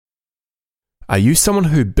Are you someone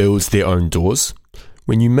who builds their own doors?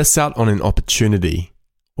 When you miss out on an opportunity,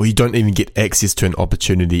 or you don't even get access to an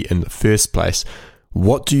opportunity in the first place,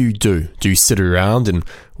 what do you do? Do you sit around and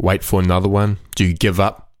wait for another one? Do you give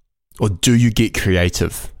up? Or do you get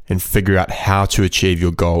creative and figure out how to achieve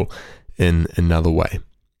your goal in another way?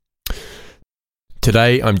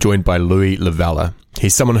 Today, I'm joined by Louie Vella.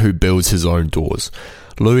 He's someone who builds his own doors.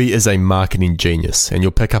 Louie is a marketing genius, and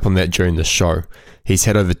you'll pick up on that during the show. He's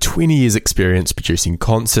had over 20 years experience producing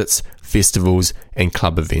concerts, festivals, and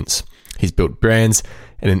club events. He's built brands,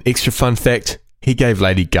 and an extra fun fact, he gave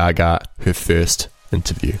Lady Gaga her first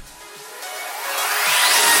interview.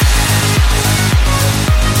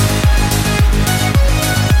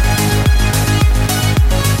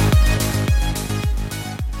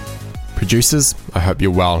 Producers, I hope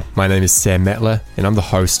you're well. My name is Sam Matler, and I'm the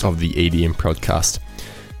host of the EDM podcast.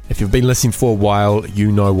 If you've been listening for a while,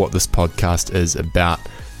 you know what this podcast is about.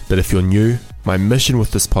 But if you're new, my mission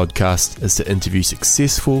with this podcast is to interview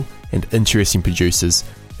successful and interesting producers,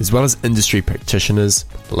 as well as industry practitioners,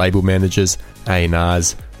 label managers,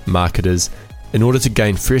 A&Rs, marketers, in order to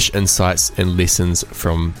gain fresh insights and lessons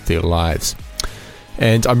from their lives.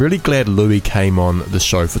 And I'm really glad Louie came on the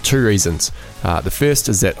show for two reasons. The first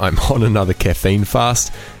is that I'm on another caffeine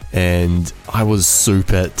fast, and I was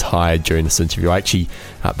super tired during this interview. Actually,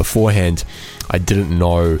 beforehand, I didn't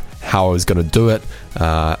know how I was going to do it.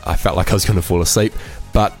 I felt like I was going to fall asleep.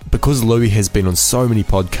 But because Louie has been on so many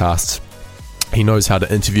podcasts, he knows how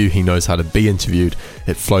to interview, he knows how to be interviewed.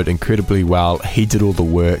 It flowed incredibly well. He did all the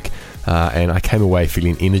work, and I came away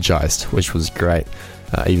feeling energized, which was great.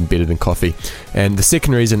 Even better than coffee. And the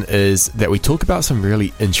second reason is that we talk about some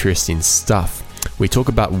really interesting stuff. We talk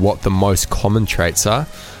about what the most common traits are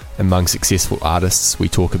among successful artists. We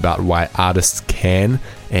talk about why artists can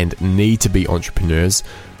and need to be entrepreneurs,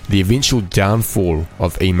 the eventual downfall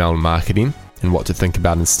of email marketing and what to think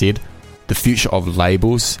about instead, the future of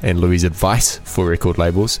labels and Louie's advice for record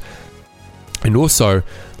labels, and also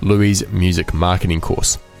Louie's music marketing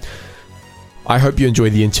course. I hope you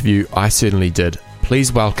enjoyed the interview. I certainly did.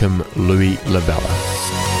 Please welcome Louie Vella.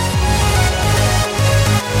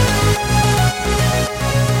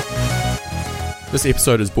 This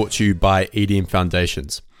episode is brought to you by EDM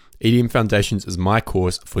Foundations. EDM Foundations is my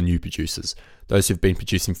course for new producers, those who've been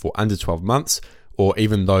producing for under 12 months, or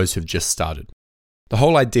even those who've just started. The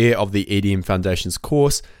whole idea of the EDM Foundations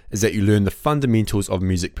course is that you learn the fundamentals of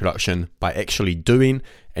music production by actually doing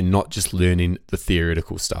and not just learning the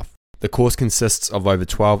theoretical stuff. The course consists of over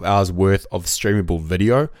 12 hours worth of streamable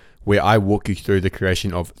video, where I walk you through the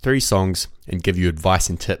creation of 3 songs and give you advice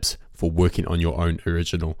and tips for working on your own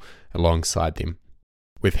original alongside them.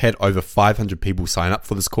 We've had over 500 people sign up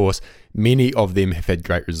for this course. Many of them have had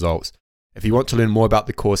great results. If you want to learn more about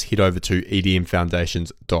the course, head over to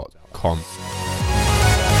edmfoundations.com.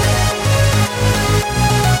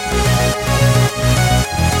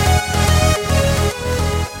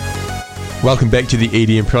 Welcome back to the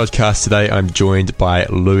EDM podcast. Today I'm joined by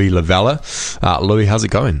Louie Vella. Louie, how's it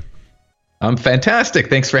going? I'm fantastic.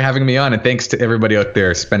 Thanks for having me on, and thanks to everybody out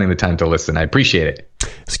there spending the time to listen. I appreciate it.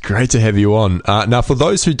 It's great to have you on. Now, for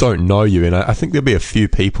those who don't know you, and I think there'll be a few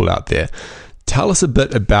people out there, tell us a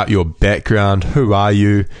bit about your background. Who are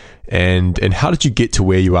you, and how did you get to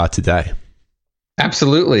where you are today?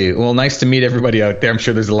 Absolutely. Well, nice to meet everybody out there. I'm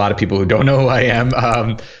sure there's a lot of people who don't know who I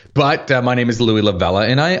am. But my name is Louie Vella,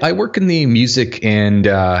 and I work in the music and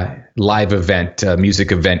live event,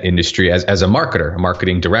 music event industry as a marketer, a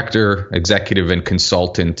marketing director, executive, and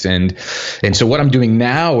consultant. And so what I'm doing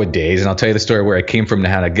nowadays, and I'll tell you the story where I came from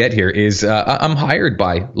and how to get here, is I'm hired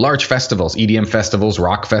by large festivals, EDM festivals,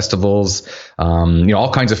 rock festivals,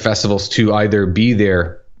 all kinds of festivals to either be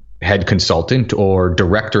their head consultant or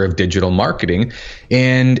director of digital marketing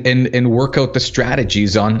and work out the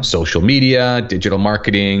strategies on social media, digital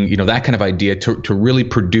marketing, that kind of idea to really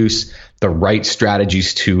produce the right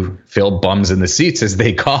strategies to fill bums in the seats, as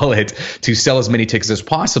they call it, to sell as many tickets as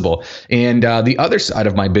possible. And the other side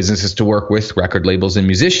of my business is to work with record labels and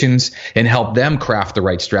musicians and help them craft the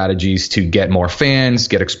right strategies to get more fans,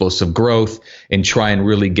 get explosive growth, and try and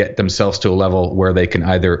really get themselves to a level where they can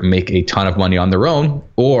either make a ton of money on their own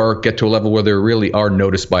or get to a level where they really are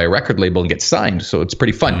noticed by a record label and get signed. So it's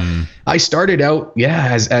pretty fun. I started out,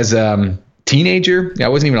 as teenager. I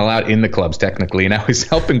wasn't even allowed in the clubs technically, and I was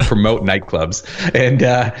helping promote nightclubs. And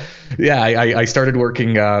I started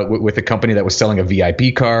working with a company that was selling a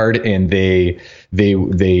VIP card, and they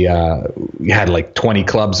had like 20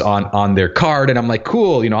 clubs on their card. And I'm like,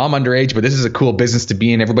 cool, I'm underage, but this is a cool business to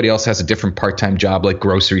be in. Everybody else has a different part-time job, like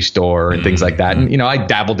grocery store and things like that. And I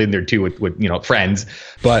dabbled in there too with friends.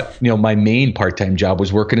 But my main part-time job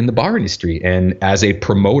was working in the bar industry, and as a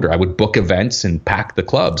promoter, I would book events and pack the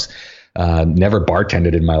clubs. Never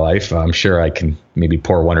bartended in my life. I'm sure I can maybe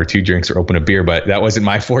pour one or two drinks or open a beer, but that wasn't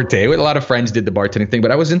my forte. A lot of friends did the bartending thing,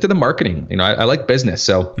 but I was into the marketing. I like business,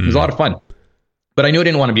 so it was a lot of fun. But I knew I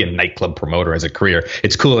didn't want to be a nightclub promoter as a career.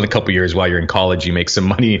 It's cool in a couple of years while you're in college, you make some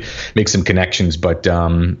money, make some connections. But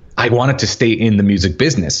I wanted to stay in the music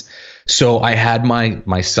business. So I had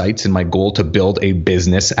my sights and my goal to build a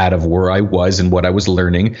business out of where I was and what I was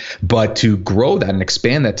learning, but to grow that and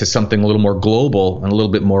expand that to something a little more global and a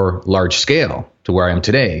little bit more large scale to where I am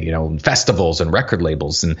today, festivals and record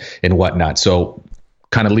labels and whatnot. So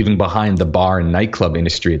kind of leaving behind the bar and nightclub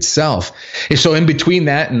industry itself. And so in between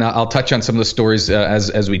that, and I'll touch on some of the stories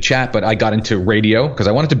as we chat, but I got into radio because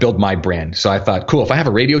I wanted to build my brand. So I thought, cool, if I have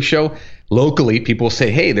a radio show locally, people will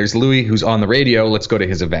say, hey, there's Louie who's on the radio. Let's go to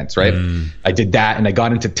his events, right? I did that, and I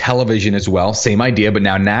got into television as well. Same idea, but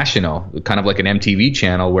now national, kind of like an MTV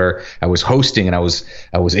channel where I was hosting and I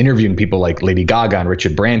was interviewing people like Lady Gaga and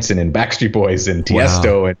Richard Branson and Backstreet Boys and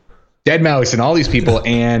Tiesto and Deadmau5 and all these people.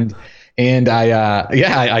 And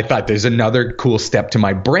I thought there's another cool step to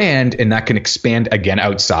my brand, and that can expand again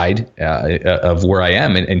outside of where I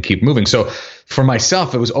am and keep moving. So for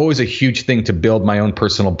myself, it was always a huge thing to build my own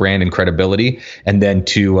personal brand and credibility, and then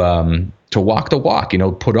to walk the walk,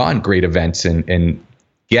 put on great events and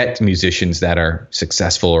get musicians that are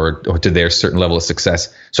successful or to their certain level of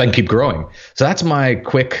success so I can keep growing. So that's my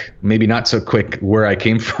quick, maybe not so quick, where I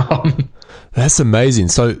came from. That's amazing.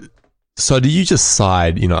 So do you just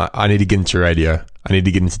decide, I need to get into radio, I need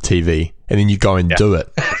to get into TV, and then you go and do it?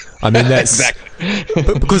 I mean, that's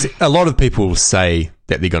exactly. Because a lot of people will say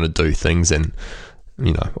that they're going to do things and,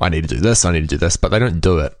 I need to do this, I need to do this, but they don't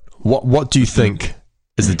do it. What do you think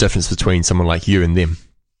is the difference between someone like you and them?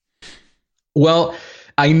 Well,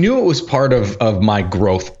 I knew it was part of my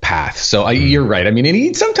growth path. So you're right. I mean,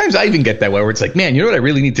 and sometimes I even get that way where it's like, man, you know what I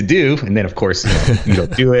really need to do? And then, of course, you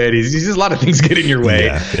don't do it. It's just a lot of things get in your way.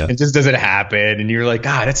 Yeah. It just doesn't happen. And you're like,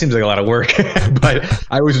 that seems like a lot of work. But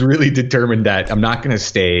I was really determined that I'm not going to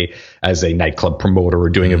stay as a nightclub promoter or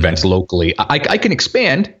doing events locally. I can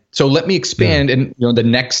expand. So let me expand. And, the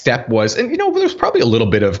next step was, and, there's probably a little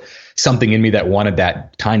bit of something in me that wanted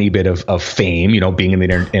that tiny bit of fame, being in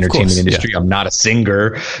the entertainment industry. Yeah. I'm not a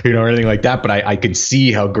singer, or anything like that, but I could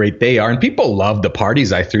see how great they are. And people love the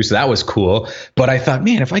parties I threw. So that was cool. But I thought,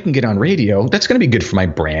 man, if I can get on radio, that's going to be good for my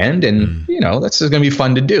brand. And, that's going to be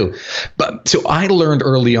fun to do. But so I learned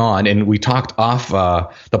early on, and we talked off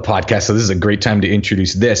the podcast, so this is a great time to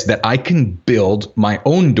introduce this, that I can build my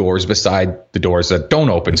own doors beside the doors that don't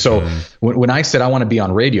open. So when I said I want to be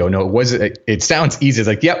on radio, it sounds easy. It's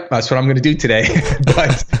like, yep, that's what I'm going to do today.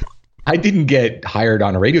 But I didn't get hired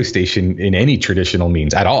on a radio station in any traditional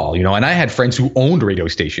means at all, and I had friends who owned radio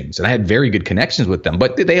stations and I had very good connections with them,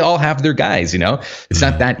 but they all have their guys, it's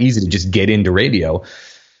not that easy to just get into radio.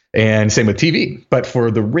 And same with TV. But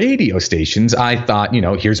for the radio stations, I thought,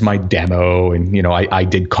 here's my demo. And, I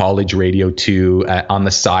did college radio too on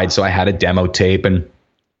the side. So I had a demo tape and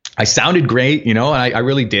I sounded great, and I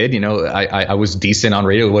really did. I was decent on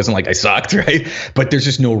radio. It wasn't like I sucked, right? But there's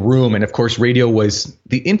just no room. And of course, radio was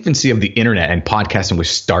the infancy of the internet, and podcasting was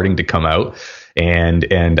starting to come out.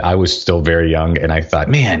 And I was still very young. And I thought,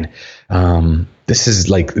 man, this is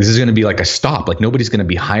going to be like a stop. Like nobody's going to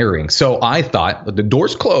be hiring. So I thought, the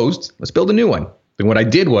door's closed. Let's build a new one. And what I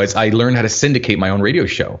did was I learned how to syndicate my own radio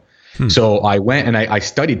show. So I went and I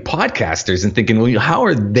studied podcasters and thinking, well, how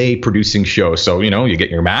are they producing shows? So, you get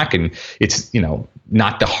your Mac and it's,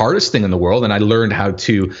 not the hardest thing in the world. And I learned how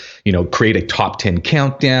to, create a top 10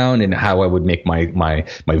 countdown and how I would make my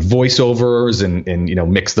voiceovers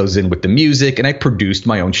and mix those in with the music. And I produced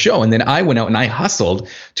my own show. And then I went out and I hustled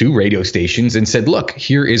to radio stations and said, look,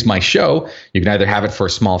 here is my show. You can either have it for a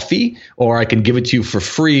small fee or I can give it to you for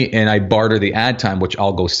free. And I barter the ad time, which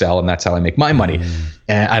I'll go sell. And that's how I make my money.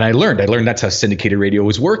 And I learned that's how syndicated radio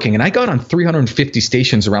was working. And I got on 350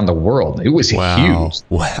 stations around the world. It was huge.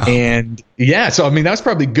 Wow. And so, that was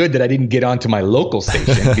probably good that I didn't get onto my local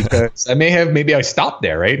station because maybe I stopped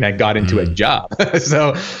there, right? And I got into a job.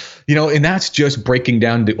 So, and that's just breaking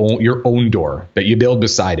down your own door that you build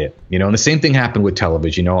beside it, and the same thing happened with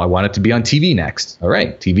television. I wanted to be on TV next. All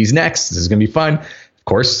right, TV's next. This is going to be fun. Of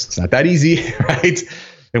course, it's not that easy, right?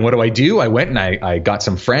 And what do? I went and I got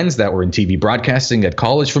some friends that were in TV broadcasting at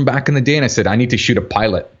college from back in the day. And I said, I need to shoot a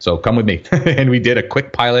pilot. So come with me. And we did a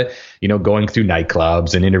quick pilot, going through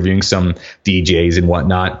nightclubs and interviewing some DJs and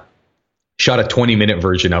whatnot. Shot a 20-minute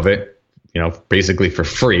version of it, basically for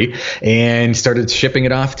free, and started shipping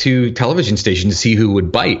it off to television stations to see who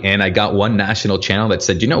would bite. And I got one national channel that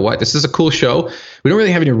said, you know what, this is a cool show. We don't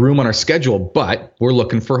really have any room on our schedule, but we're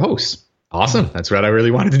looking for hosts. Awesome. That's what I really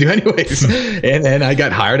wanted to do anyways. And then I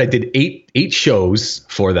got hired. I did eight shows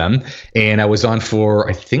for them. And I was on for,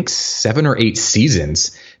 I think, 7 or 8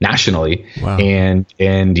 seasons nationally. Wow.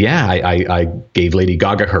 And yeah, I gave Lady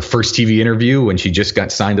Gaga her first TV interview when she just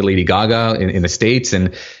got signed to Lady Gaga in the States,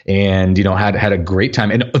 and had a great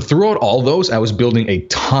time. And throughout all those, I was building a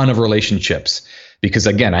ton of relationships. Because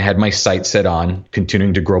again, I had my sights set on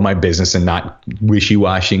continuing to grow my business and not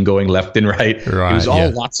wishy-washy and going left and right. It was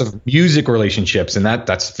all lots of music relationships, and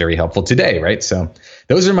that's very helpful today, right? So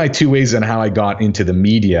those are my 2 ways on how I got into the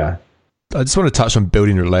media. I just want to touch on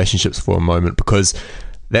building relationships for a moment, because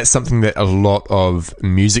that's something that a lot of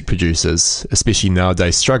music producers, especially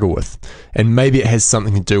nowadays, struggle with. And maybe it has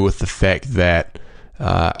something to do with the fact that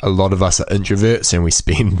a lot of us are introverts and we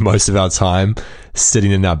spend most of our time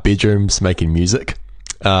sitting in our bedrooms making music.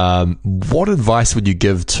 What advice would you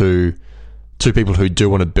give to people who do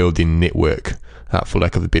want to build their network, for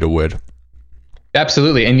lack of a better word?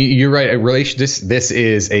 Absolutely. And you're right. This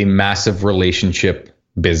is a massive relationship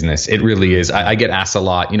business. It really is. I get asked a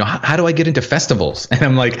lot, how do I get into festivals? And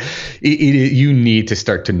I'm like, you need to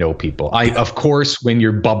start to know people. Of course, when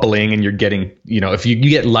you're bubbling and you're getting, if you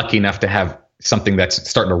get lucky enough to have something that's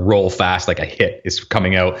starting to roll fast, like a hit is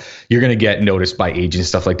coming out, you're going to get noticed by agents and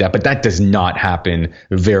stuff like that. But that does not happen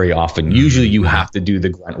very often. Usually you have to do the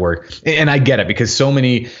grunt work. And I get it, because so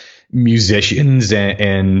many musicians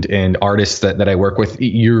and artists that I work with,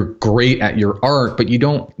 you're great at your art, but you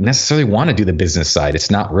don't necessarily want to do the business side. It's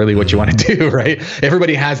not really what you want to do, right?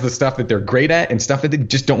 Everybody has the stuff that they're great at and stuff that they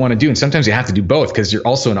just don't want to do. And sometimes you have to do both because you're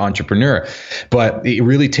also an entrepreneur. But it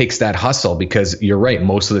really takes that hustle, because you're right.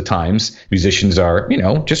 Most of the times musicians are,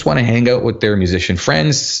 just want to hang out with their musician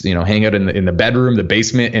friends, hang out in the bedroom, the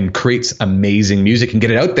basement, and create amazing music and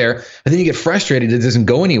get it out there. And then you get frustrated. It doesn't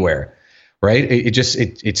go anywhere. Right.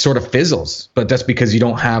 It sort of fizzles, but that's because you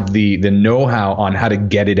don't have the know-how on how to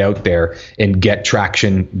get it out there and get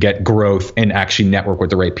traction, get growth, and actually network with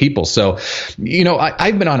the right people. So,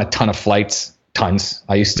 I've been on a ton of flights. Tons.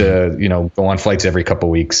 I used to, go on flights every couple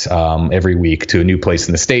of weeks, every week to a new place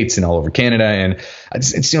in the States and all over Canada. And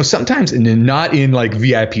it's sometimes not in like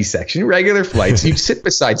VIP section, regular flights, you sit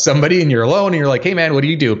beside somebody and you're alone and you're like, hey man, what do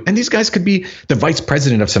you do? And these guys could be the vice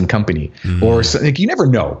president of some company or something. You never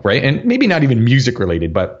know. Right. And maybe not even music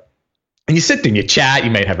related, but, and you sit there and you chat,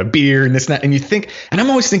 you might have a beer and this and that, and you think, and I'm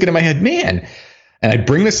always thinking in my head, man, and I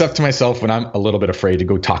bring this up to myself when I'm a little bit afraid to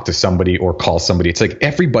go talk to somebody or call somebody. It's like,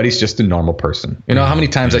 everybody's just a normal person. How many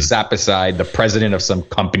times I sat beside the president of some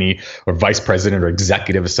company or vice president or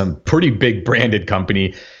executive of some pretty big branded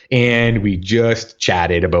company, and we just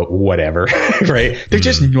chatted about whatever, right? They're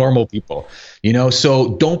just normal people,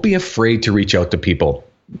 so don't be afraid to reach out to people.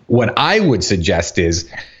 What I would suggest is,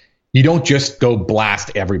 you don't just go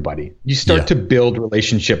blast everybody. You start to build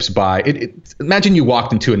relationships by imagine you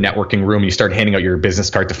walked into a networking room, you start handing out your business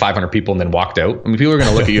card to 500 people and then walked out. I mean, people are going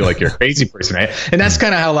to look at you like you're a crazy person, right? And that's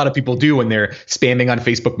kind of how a lot of people do when they're spamming on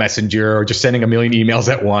Facebook Messenger or just sending a million emails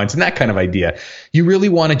at once and that kind of idea. You really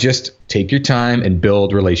want to just take your time and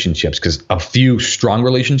build relationships, because a few strong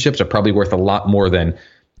relationships are probably worth a lot more than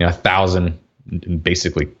 1,000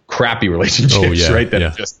 basically crappy relationships, right? That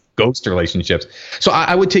are just ghost relationships. So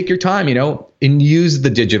I would take your time, and use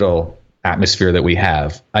the digital atmosphere that we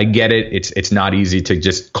have. I get it. It's not easy to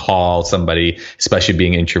just call somebody, especially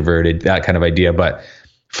being introverted, that kind of idea, but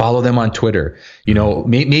follow them on Twitter.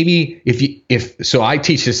 Maybe so I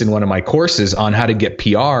teach this in one of my courses on how to get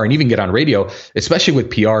PR and even get on radio, especially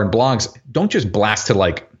with PR and blogs. Don't just blast to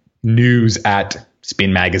like news at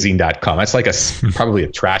spinmagazine.com. That's like probably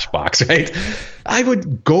a trash box, right? I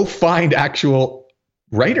would go find actual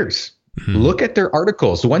writers, look at their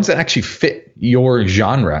articles, the ones that actually fit your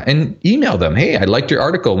genre, and email them. Hey, I liked your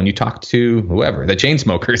article when you talked to whoever, the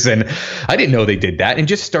Chainsmokers, and I didn't know they did that, and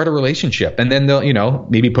just start a relationship. And then they'll,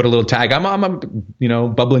 maybe put a little tag. I'm a,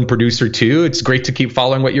 bubbling producer too. It's great to keep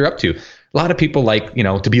following what you're up to. A lot of people like,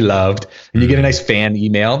 to be loved, and you get a nice fan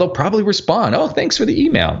email. They'll probably respond. Oh, thanks for the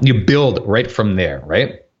email. You build right from there,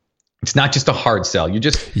 right? It's not just a hard sell.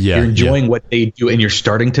 You're enjoying what they do, and you're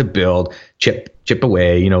starting to build, chip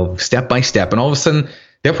away, step by step. And all of a sudden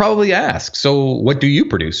they'll probably ask, so what do you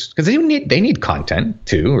produce? Because they need content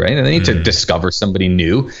too, right? And they need to discover somebody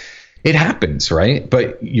new. It happens, right?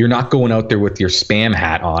 But you're not going out there with your spam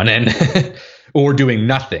hat on and or doing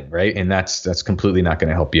nothing, right? And that's completely not going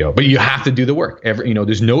to help you out. But you have to do the work.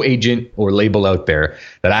 There's no agent or label out there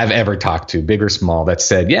that I've ever talked to, big or small, that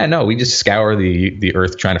said, yeah, no, we just scour the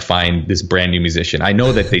earth trying to find this brand new musician. I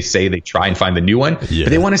know that they say they try and find the new one, but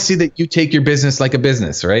they want to see that you take your business like a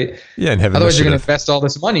business, right? Yeah, and have otherwise initiative. You're going to invest all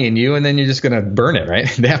this money in you, and then you're just going to burn it, right?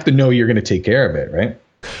 They have to know you're going to take care of it, right?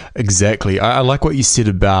 Exactly. I like what you said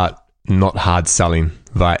about not hard selling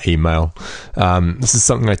via email. This is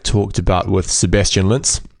something I talked about with Sebastian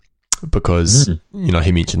Lintz, because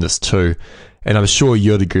he mentioned this too, and I'm sure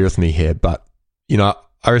you'd agree with me here. But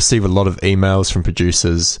I receive a lot of emails from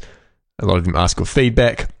producers. A lot of them ask for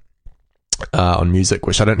feedback on music,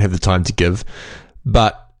 which I don't have the time to give.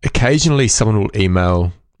 But occasionally, someone will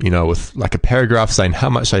email, with like a paragraph saying how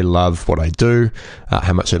much they love what I do,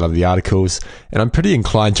 how much they love the articles, and I'm pretty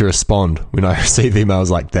inclined to respond when I receive emails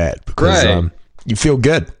like that, because you feel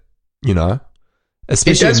good,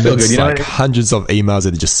 especially it does feel good, like hundreds of emails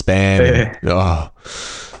that are just spam.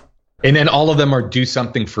 And then all of them are do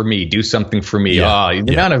something for me. The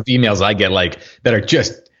amount of emails I get that are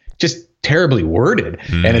just terribly worded,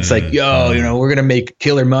 and it's like, we're gonna make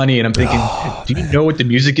killer money, and I'm thinking, do you know what the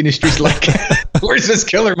music industry's like? Where's this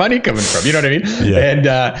killer money coming from? You know what I mean?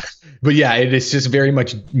 And but yeah, it is just very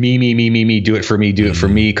much me, do it for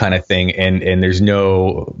me kind of thing, and there's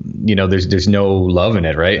no there's no love in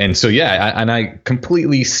it, right? And so I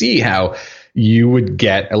completely see how you would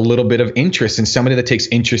get a little bit of interest in somebody that takes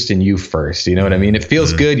interest in you first. You know what I mean? It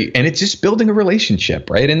feels good, and it's just building a relationship,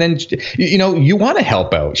 right? And then, you want to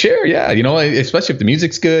help out. Sure. Yeah. Especially if the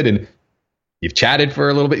music's good and you've chatted for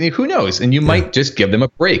a little bit, who knows? And you might just give them a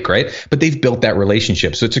break, right? But they've built that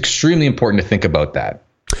relationship. So it's extremely important to think about that.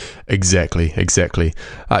 Exactly.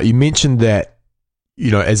 You mentioned that,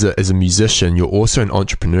 as a musician, you're also an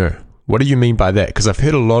entrepreneur. What do you mean by that? Because I've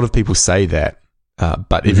heard a lot of people say that.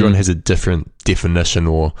 But everyone has a different definition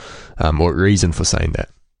or reason for saying that.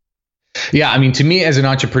 Yeah, I mean, to me, as an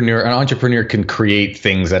entrepreneur can create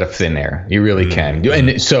things out of thin air. You really can.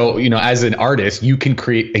 And so, as an artist, you can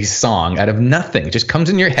create a song out of nothing. It just comes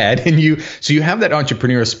in your head, and you have that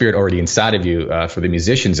entrepreneurial spirit already inside of you for the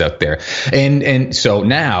musicians out there. And so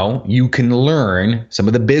now you can learn some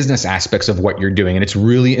of the business aspects of what you're doing. And it's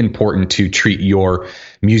really important to treat your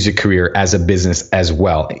music career as a business as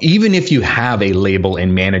well. Even if you have a label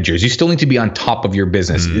and managers, you still need to be on top of your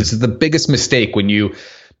business. This is the biggest mistake when you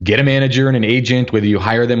get a manager and an agent, whether you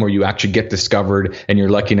hire them or you actually get discovered and you're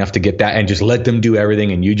lucky enough to get that, and just let them do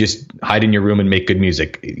everything and you just hide in your room and make good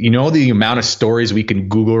music. The amount of stories we can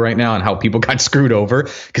Google right now on how people got screwed over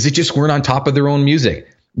because they just weren't on top of their own music.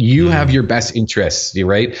 You have your best interests,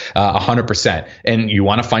 right? 100%. And you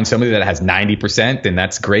want to find somebody that has 90%, then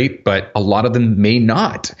that's great. But a lot of them may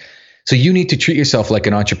not. So you need to treat yourself like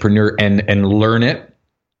an entrepreneur and learn it.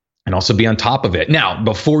 And also be on top of it. Now,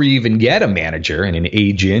 before you even get a manager and an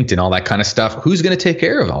agent and all that kind of stuff, who's going to take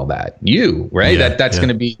care of all that? You, right? That's going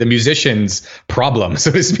to be the musician's problem,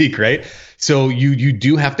 so to speak, right? So you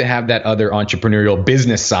do have to have that other entrepreneurial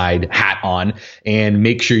business side hat on and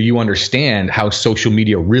make sure you understand how social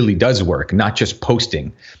media really does work, not just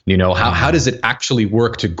posting. How does it actually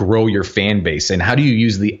work to grow your fan base, and how do you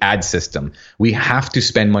use the ad system? We have to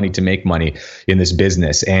spend money to make money in this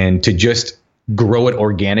business, and to just grow it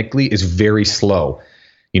organically is very slow.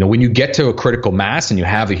 When you get to a critical mass and you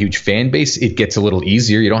have a huge fan base, it gets a little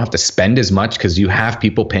easier. You don't have to spend as much because you have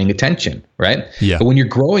people paying attention, right? Yeah. But when you're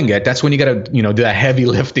growing it, that's when you got to, do that heavy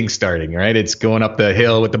lifting starting, right? It's going up the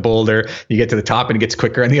hill with the boulder. You get to the top and it gets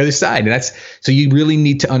quicker on the other side. And so you really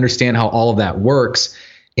need to understand how all of that works.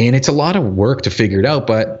 And it's a lot of work to figure it out,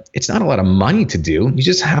 but it's not a lot of money to do. You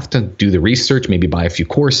just have to do the research, maybe buy a few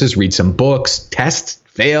courses, read some books, test,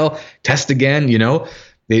 fail, test again.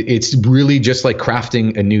 It's really just like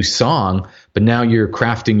crafting a new song, but now you're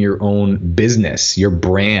crafting your own business, your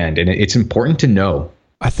brand, and it's important to know.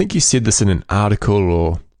 I think you said this in an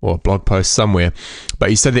article or a blog post somewhere, but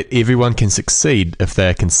you said that everyone can succeed if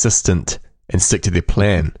they're consistent and stick to their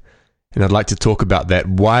plan. And I'd like to talk about that.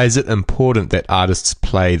 Why is it important that artists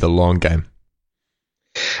play the long game?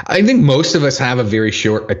 I think most of us have a very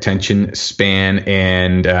short attention span,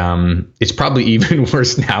 and it's probably even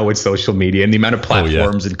worse now with social media and the amount of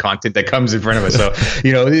platforms and content that comes in front of us. So,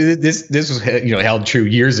 this was held true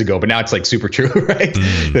years ago, but now it's like super true, right?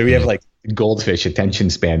 That we have like goldfish attention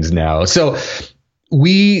spans now. So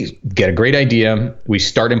we get a great idea, we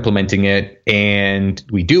start implementing it, and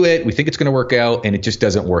we do it. We think it's going to work out, and it just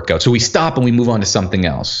doesn't work out. So we stop and we move on to something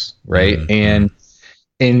else, right? And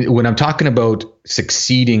And when I'm talking about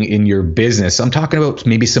succeeding in your business, I'm talking about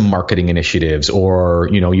maybe some marketing initiatives, or,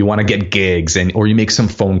 you want to get gigs, or you make some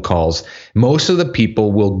phone calls. Most of the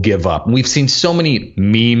people will give up. And we've seen so many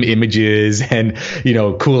meme images and,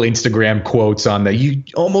 cool Instagram quotes on that. You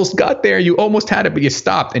almost got there. You almost had it, but you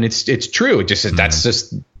stopped. And it's true. That's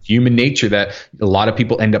just human nature, that a lot of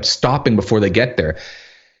people end up stopping before they get there.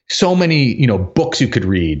 So many, books you could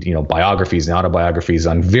read, biographies and autobiographies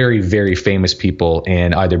on very, very famous people,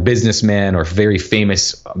 and either businessmen or very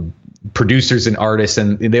famous producers and artists.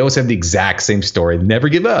 And they always have the exact same story. Never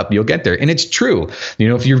give up. You'll get there. And it's true.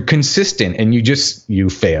 If you're consistent and you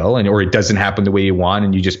fail, or it doesn't happen the way you want,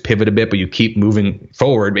 and you just pivot a bit, but you keep moving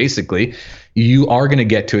forward, basically, you are going to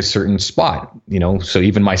get to a certain spot. So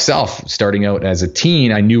even myself, starting out as a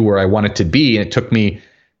teen, I knew where I wanted to be, and it took me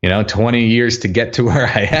 20 years to get to where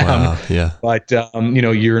I am. Wow, yeah. But,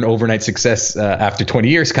 you're an overnight success after 20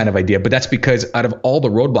 years kind of idea. But that's because out of all the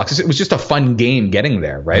roadblocks, it was just a fun game getting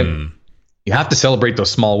there, right? You have to celebrate those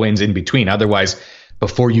small wins in between. Otherwise,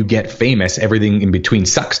 before you get famous, everything in between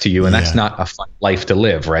sucks to you. And that's not a fun life to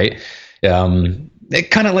live, right? It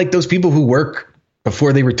kind of like those people who work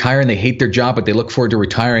before they retire and they hate their job, but they look forward to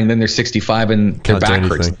retiring. Then they're 65 and their back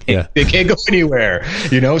hurts. They can't go anywhere,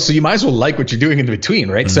 so you might as well like what you're doing in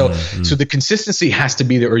between, right? So the consistency has to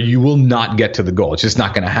be there, or you will not get to the goal. It's just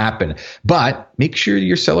not going to happen. But make sure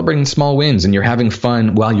you're celebrating small wins and you're having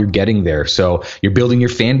fun while you're getting there. So you're building your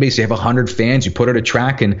fan base. You have 100 fans. You put out a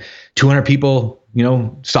track and 200 people,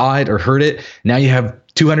 saw it or heard it. Now you have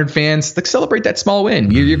 200 fans. Like, celebrate that small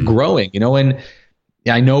win. You're growing, and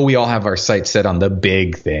I know we all have our sights set on the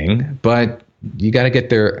big thing, but you got to get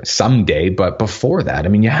there someday. But before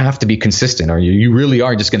that, you have to be consistent, or you really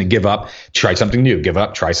are just going to give up, try something new, give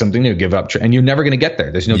up, try something new, give up, and you're never going to get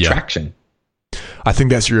there. There's no traction. I think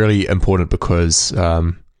that's really important because,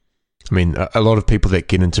 a lot of people that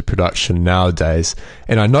get into production nowadays,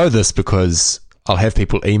 and I know this because I'll have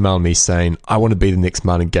people email me saying, I want to be the next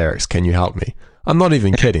Martin Garrix. Can you help me? I'm not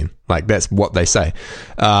even kidding. Like, that's what they say.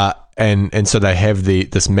 And so they have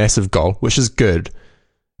this massive goal, which is good,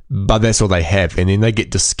 but that's all they have. And then they get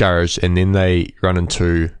discouraged, and then they run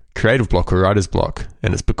into creative block or writer's block.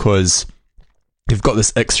 And it's because they've got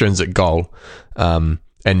this extrinsic goal, and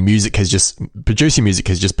producing music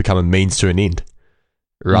has just become a means to an end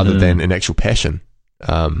rather than an actual passion.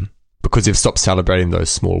 Because they've stopped celebrating those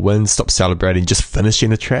small wins, stopped celebrating just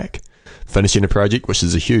finishing a track, finishing a project, which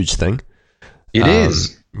is a huge thing. It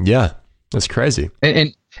is. Yeah, that's crazy.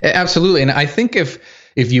 And absolutely. And I think if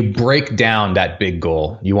you break down that big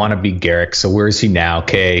goal, you want to be Garrix. So where is he now?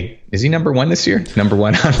 Okay. Is he number one this year? Number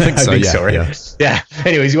one? I think so. Right? Yeah.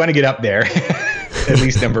 Anyways, you want to get up there, at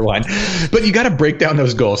least number one. But you got to break down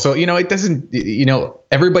those goals. So, it doesn't,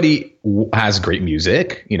 everybody has great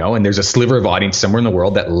music, and there's a sliver of audience somewhere in the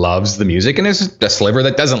world that loves the music. And there's a sliver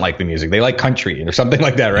that doesn't like the music. They like country or something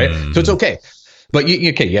like that, right? So it's okay. But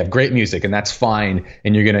you have great music, and that's fine,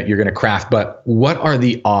 and you're gonna craft. But what are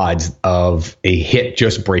the odds of a hit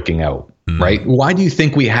just breaking out, right? Why do you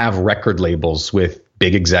think we have record labels with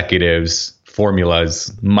big executives,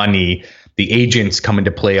 formulas, money, the agents come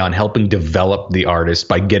into play on helping develop the artist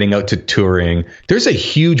by getting out to touring? There's a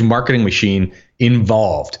huge marketing machine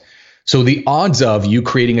involved. So the odds of you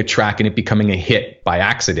creating a track and it becoming a hit by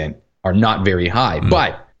accident are not very high.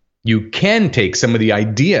 But you can take some of the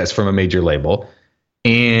ideas from a major label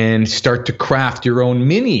and start to craft your own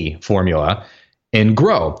mini formula and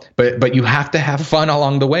grow. But you have to have fun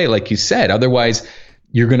along the way, like you said. Otherwise,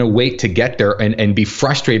 you're going to wait to get there and be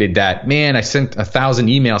frustrated that, man, I sent 1,000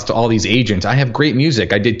 emails to all these agents. I have great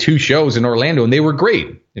music. I did 2 shows in Orlando and they were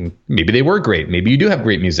great. And maybe they were great. Maybe you do have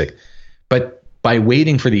great music. But by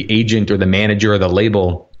waiting for the agent or the manager or the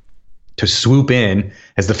label to swoop in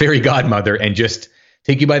as the fairy godmother and just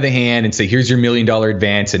take you by the hand and say, here's your $1 million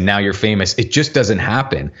advance, and now you're famous, it just doesn't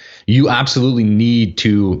happen. You absolutely need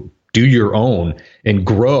to do your own and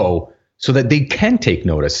grow so that they can take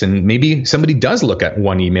notice. And maybe somebody does look at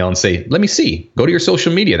one email and say, let me see, go to your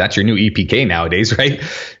social media. That's your new EPK nowadays, right?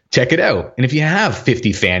 Check it out. And if you have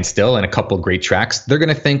 50 fans still and a couple of great tracks, they're going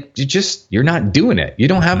to think you're not doing it. You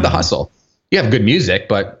don't have the hustle. You have good music,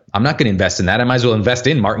 but I'm not going to invest in that. I might as well invest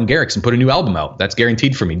in Martin Garrix and put a new album out. That's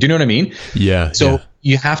guaranteed for me. Do you know what I mean? Yeah. So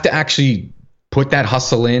you have to actually put that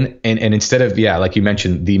hustle in, and instead of, like you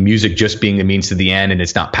mentioned, the music just being the means to the end and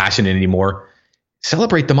it's not passionate anymore,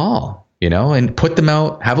 celebrate them all, and put them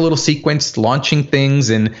out, have a little sequence launching things,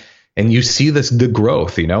 and you see the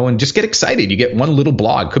growth, and just get excited. You get one little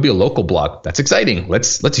blog, could be a local blog. That's exciting.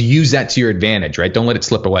 Let's use that to your advantage, right? Don't let it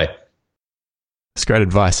slip away. That's great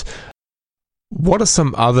advice. What are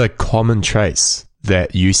some other common traits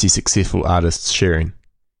that you see successful artists sharing?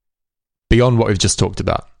 beyond what we've just talked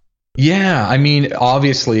about? Yeah, I mean,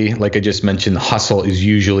 obviously, like I just mentioned, hustle is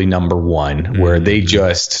usually number one, where they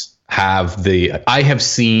just have I have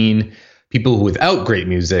seen people who without great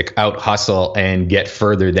music out hustle and get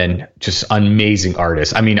further than just amazing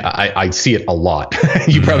artists. I mean, I see it a lot.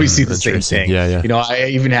 You probably see the same thing. Yeah. You know, I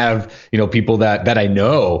even have, people that I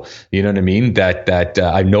know, you know what I mean? That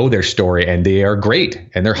I know their story and they are great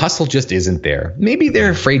and their hustle just isn't there. Maybe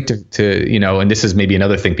they're afraid to, and this is maybe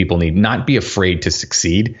another thing people need, not be afraid to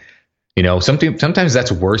succeed. Sometimes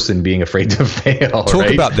that's worse than being afraid to fail.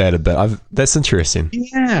 Talk about that a bit. That's interesting.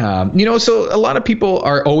 Yeah. So a lot of people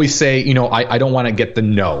are always say, I don't want to get the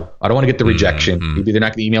no. I don't want to get the rejection. Maybe they're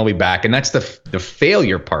not going to email me back. And that's the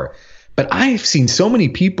failure part. But I've seen so many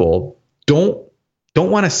people don't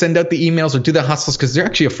want to send out the emails or do the hustles because they're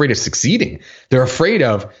actually afraid of succeeding. They're afraid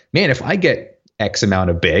of, man, if I get X amount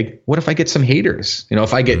of big, what if I get some haters?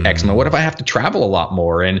 If I get X amount, what if I have to travel a lot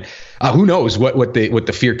more? And who knows what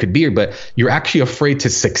the fear could be, but you're actually afraid to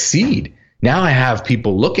succeed. Now I have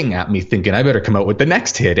people looking at me thinking I better come out with the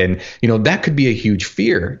next hit. And, that could be a huge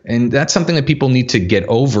fear. And that's something that people need to get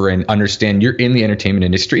over and understand. You're in the entertainment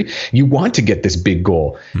industry. You want to get this big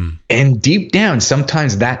goal. And deep down,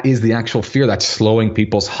 sometimes that is the actual fear that's slowing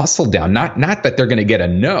people's hustle down. Not that they're going to get a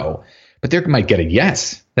no, but they might get a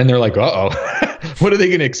yes. Then they're like, uh-oh, what are they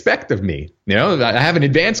going to expect of me? I have an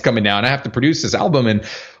advance coming now and I have to produce this album. And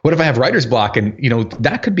what if I have writer's block? And,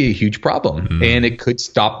 that could be a huge problem and it could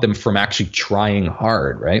stop them from actually trying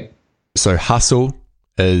hard, right? So hustle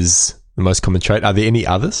is the most common trait. Are there any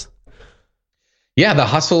others? Yeah, the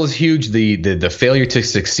hustle is huge. The failure to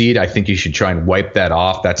succeed, I think you should try and wipe that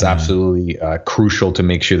off. That's absolutely crucial to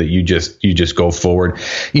make sure that you just go forward.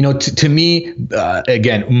 To me,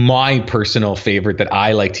 again, my personal favorite that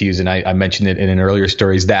I like to use, and I mentioned it in an earlier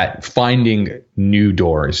story, is that finding new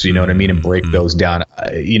doors, you know what I mean, and break those down.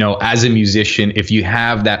 As a musician, if you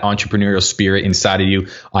have that entrepreneurial spirit inside of you,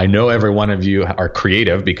 I know every one of you are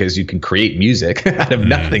creative because you can create music out of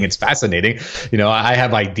nothing. It's fascinating. I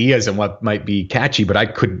have ideas on what might be catchy, but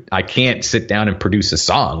I can't sit down and produce a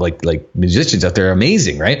song. Like musicians out there are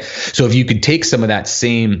amazing, right? So if you could take some of that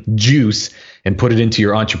same juice and put it into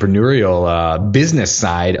your entrepreneurial business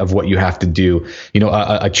side of what you have to do,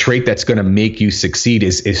 a trait that's going to make you succeed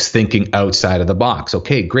is thinking outside of the box.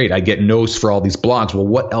 Okay, great. I get no's for all these blogs. Well,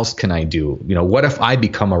 what else can I do? What if I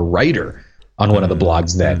become a writer on one of the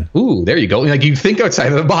blogs then? Ooh, there you go. Like, you think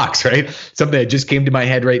outside of the box, right? Something that just came to my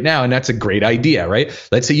head right now, and that's a great idea, right?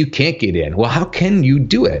 Let's say you can't get in. Well, how can you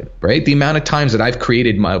do it, right? The amount of times that I've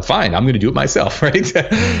created fine, I'm going to do it myself, right?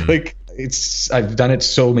 Like, I've done it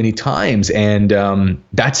so many times, and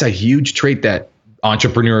that's a huge trait that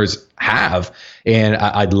entrepreneurs have. And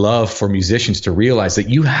I'd love for musicians to realize that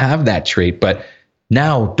you have that trait, but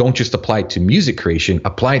now don't just apply it to music creation,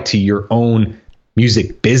 apply it to your own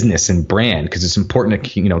music business and brand, because it's important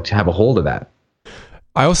to have a hold of that.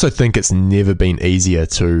 I also think it's never been easier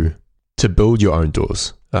to build your own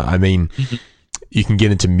doors. You can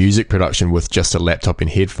get into music production with just a laptop and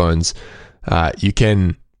headphones. You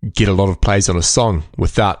can get a lot of plays on a song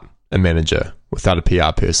without a manager, without a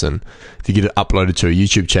PR person. If you get it uploaded to a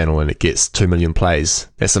YouTube channel and it gets 2 million plays,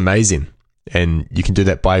 that's amazing. And you can do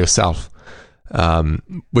that by yourself,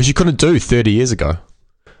 which you couldn't do 30 years ago.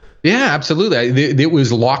 Yeah, absolutely. It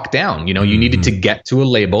was locked down. You needed to get to a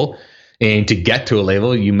label, and to get to a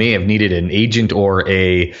label, you may have needed an agent or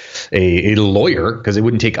a lawyer, because it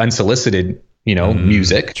wouldn't take unsolicited,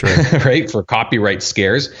 music, right, for copyright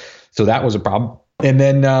scares. So that was a problem. And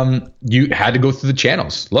then you had to go through the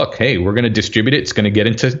channels. Look, hey, we're going to distribute it. It's going to get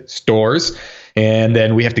into stores. And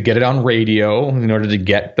then we have to get it on radio in order to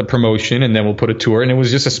get the promotion. And then we'll put a tour. And it was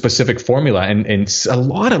just a specific formula. And a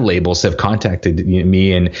lot of labels have contacted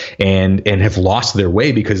me and have lost their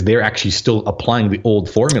way because they're actually still applying the old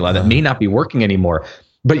formula that may not be working anymore.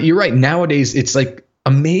 But you're right. Nowadays, it's like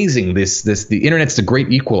amazing. The internet's the great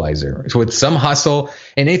equalizer. So with some hustle,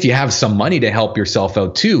 and if you have some money to help yourself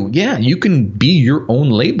out too, yeah, you can be your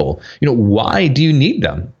own label. Why do you need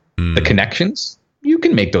them? The connections? You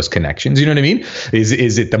can make those connections. You know what I mean?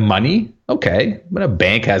 Is it the money? Okay. But a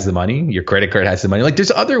bank has the money. Your credit card has the money. Like,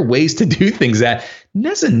 there's other ways to do things that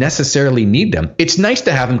doesn't necessarily need them. It's nice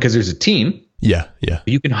to have them because there's a team. Yeah.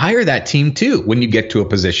 You can hire that team too when you get to a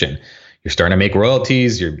position. You're starting to make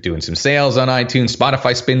royalties. You're doing some sales on iTunes.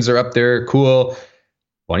 Spotify spins are up there. Cool.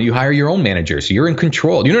 Why don't you hire your own manager? So you're in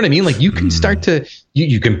control. You know what I mean? Like, you can start to,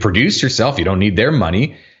 you can produce yourself. You don't need their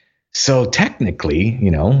money. So technically,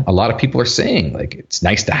 a lot of people are saying, like, it's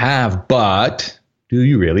nice to have, but do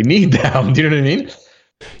you really need them? Do you know what I mean?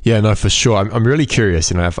 Yeah, no, for sure. I'm really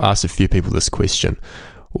curious. I've asked a few people this question.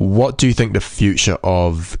 What do you think the future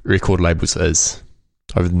of record labels is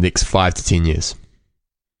over the next 5 to 10 years?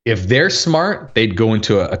 If they're smart, they'd go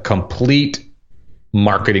into a complete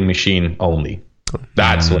marketing machine only.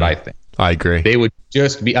 That's what I think. I agree. They would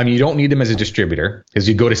just be, I mean, you don't need them as a distributor because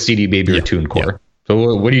you go to CD Baby or TuneCore. Yeah.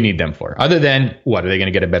 So what do you need them for? Other than, what, are they going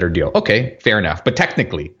to get a better deal? Okay, fair enough. But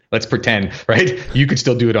technically, let's pretend, right? You could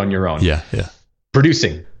still do it on your own. Yeah.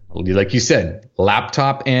 Producing, like you said,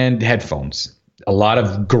 laptop and headphones. A lot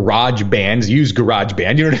of garage bands use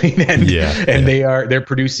GarageBand, you know what I mean? And they're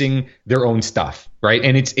producing their own stuff, right?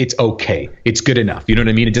 And it's okay. It's good enough. You know what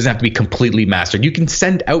I mean? It doesn't have to be completely mastered. You can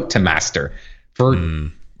send out to master for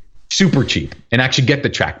super cheap and actually get the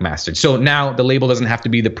track mastered. So now the label doesn't have to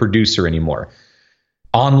be the producer anymore.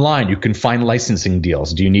 Online, you can find licensing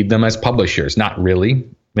deals. Do you need them as publishers? Not really,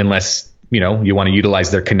 unless, you want to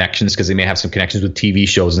utilize their connections because they may have some connections with TV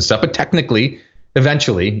shows and stuff. But technically,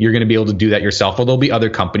 eventually, you're going to be able to do that yourself. Or there'll be other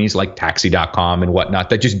companies like Taxi.com and whatnot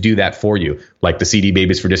that just do that for you, like the CD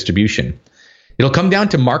Babies for distribution. It'll come down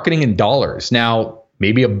to marketing in dollars. Now,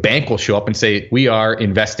 maybe a bank will show up and say, we are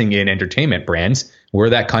investing in entertainment brands. We're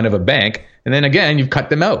that kind of a bank. And then again, you've cut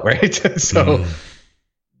them out, right? So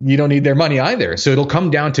you don't need their money either. So it'll come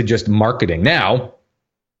down to just marketing. Now,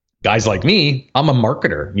 guys like me, I'm a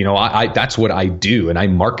marketer. I that's what I do. And I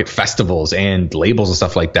market festivals and labels and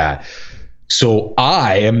stuff like that. So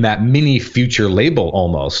I am that mini future label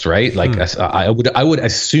almost, right? Like I would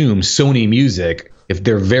assume Sony Music, if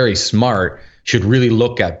they're very smart, should really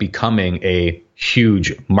look at becoming a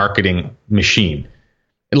huge marketing machine.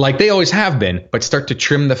 Like they always have been, but start to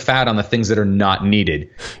trim the fat on the things that are not needed.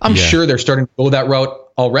 I'm sure they're starting to go that route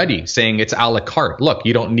already, saying it's a la carte. Look,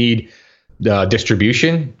 you don't need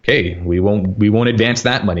distribution. Okay, we won't advance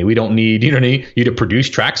that money. We don't need you to produce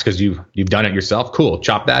tracks because you've done it yourself. Cool,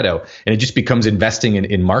 chop that out. And it just becomes investing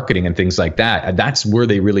in marketing and things like that. And that's where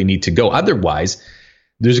they really need to go. Otherwise,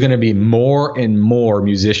 there's going to be more and more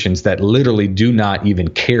musicians that literally do not even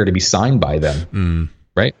care to be signed by them.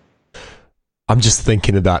 Right? I'm just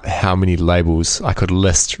thinking about how many labels I could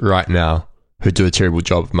list right now who do a terrible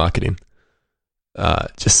job of marketing. I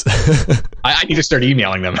need to start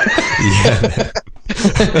emailing them.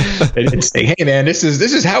 And say, hey man, this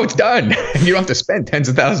is how it's done. You don't have to spend tens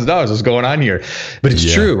of thousands of dollars. What's going on here? But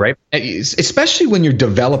it's true, right? Especially when you're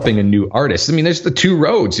developing a new artist. I mean, there's the two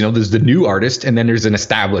roads. There's the new artist, and then there's an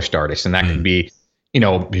established artist, and that can be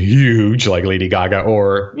huge like Lady Gaga,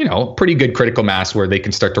 or pretty good critical mass where they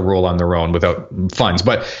can start to roll on their own without funds.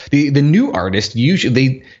 But the new artist,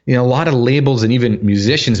 usually a lot of labels and even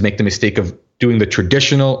musicians make the mistake of doing the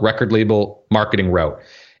traditional record label marketing route.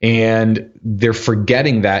 And they're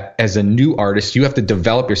forgetting that as a new artist, you have to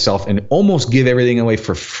develop yourself and almost give everything away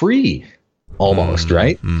for free, almost,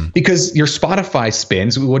 right? Because your Spotify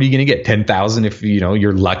spins, what are you going to get? 10,000 if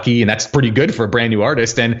you're lucky, and that's pretty good for a brand new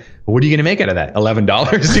artist. And what are you going to make out of that?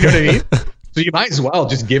 $11? You know what I mean? So you might as well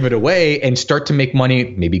just give it away and start to make money,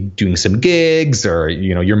 maybe doing some gigs, or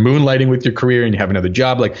you're moonlighting with your career and you have another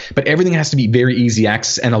job. But everything has to be very easy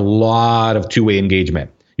access and a lot of two-way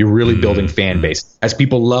engagement. You're really building fan base. As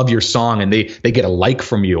people love your song and they get a like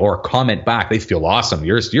from you or a comment back, they feel awesome.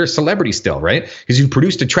 You're a celebrity still, right? Because you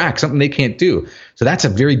produced a track, something they can't do. So that's a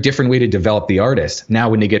very different way to develop the artist. Now,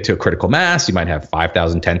 when they get to a critical mass, you might have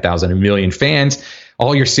 5,000, 10,000, a million fans.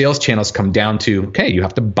 All your sales channels come down to, okay, you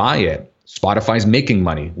have to buy it. Spotify's making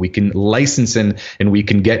money. We can license and we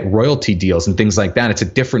can get royalty deals and things like that. It's a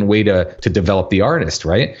different way to develop the artist,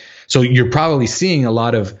 right? So you're probably seeing a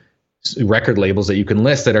lot of record labels that you can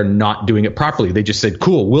list that are not doing it properly. They just said,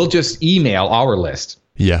 cool, we'll just email our list.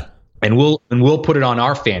 Yeah. And we'll put it on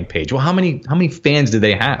our fan page. Well, how many fans do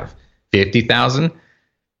they have? 50,000?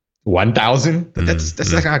 1,000?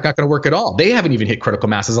 That's not going to work at all. They haven't even hit critical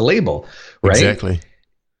mass as a label, right? Exactly.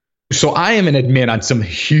 So I am an admin on some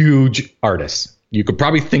huge artists. You could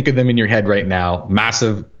probably think of them in your head right now,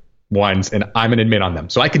 massive ones, and I'm an admin on them.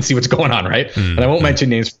 So I can see what's going on, right? And I won't mention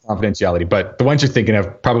names for confidentiality, but the ones you're thinking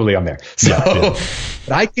of, probably on there. So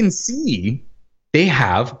but I can see they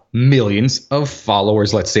have millions of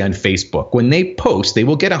followers, let's say on Facebook. When they post, they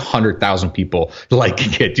will get 100,000 people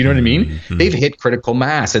liking it. Do you know what I mean? They've hit critical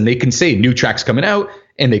mass, and they can say new tracks coming out,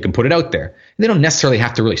 and they can put it out there. And they don't necessarily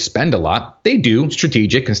have to really spend a lot. They do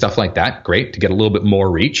strategic and stuff like that. Great, to get a little bit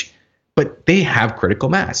more reach, but they have critical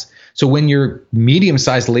mass. So when you're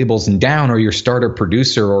medium-sized labels and down, or your starter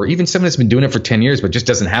producer, or even someone that's been doing it for 10 years but just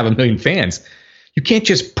doesn't have a million fans, you can't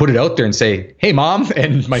just put it out there and say, hey, mom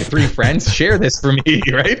and my 3 friends, share this for me,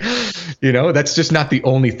 right? That's just not the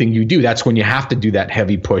only thing you do. That's when you have to do that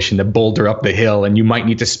heavy push and the boulder up the hill, and you might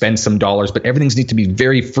need to spend some dollars, but everything's need to be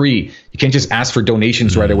very free. You can't just ask for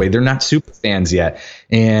donations right away. They're not super fans yet.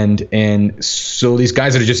 And so these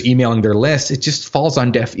guys that are just emailing their list, it just falls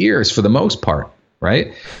on deaf ears for the most part.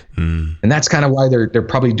 Right. And that's kind of why they're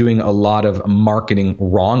probably doing a lot of marketing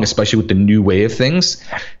wrong, especially with the new way of things.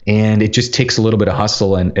 And it just takes a little bit of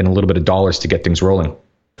hustle and a little bit of dollars to get things rolling.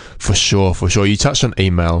 For sure. You touched on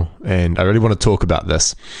email, and I really want to talk about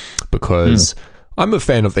this because I'm a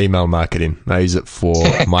fan of email marketing. I use it for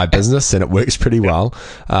my business and it works pretty well.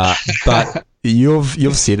 But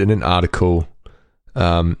you've said in an article,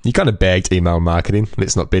 you kind of bagged email marketing.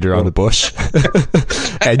 Let's not beat around the bush.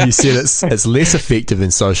 And you said it's less effective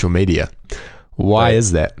than social media. Why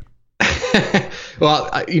is that? Well,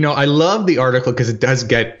 I love the article because it does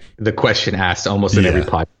get the question asked almost in every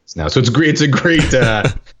podcast now. So it's great. It's a great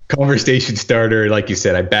conversation starter. Like you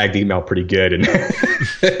said, I bagged email pretty good, and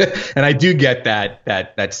and I do get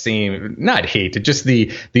that same, not hate, just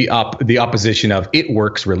the opposition of it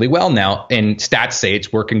works really well now, and stats say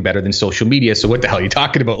it's working better than social media. So what the hell are you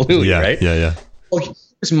talking about, Louie? Right? Yeah. Well,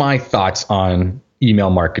 here's my thoughts on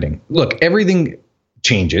email marketing. Look, everything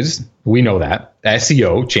changes. We know that.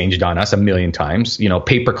 SEO changed on us a million times.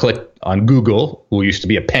 Pay-per-click on Google, who used to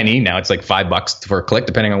be a penny, now it's like $5 for a click,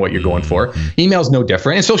 depending on what you're going for. Email's no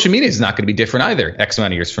different, and social media is not going to be different either X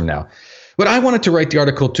amount of years from now. But I wanted to write the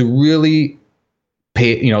article to really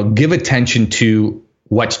give attention to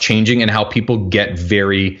what's changing and how people get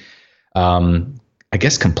very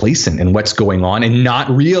complacent in what's going on and not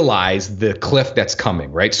realize the cliff that's coming,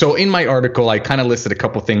 right? So in my article, I kind of listed a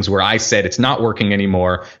couple things where I said it's not working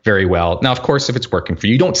anymore very well. Now, of course, if it's working for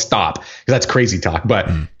you, don't stop, because that's crazy talk, but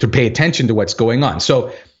to pay attention to what's going on.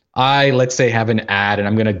 So let's say, have an ad and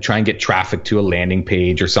I'm going to try and get traffic to a landing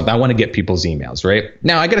page or something. I want to get people's emails, right?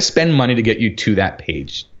 Now, I got to spend money to get you to that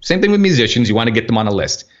page. Same thing with musicians. You want to get them on a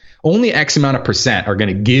list. Only X amount of % are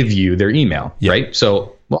going to give you their email, right?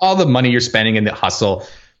 So all the money you're spending in the hustle,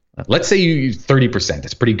 let's say you use 30%.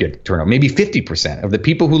 That's pretty good turnout. Maybe 50% of the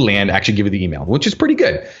people who land actually give you the email, which is pretty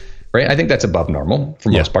good, right? I think that's above normal for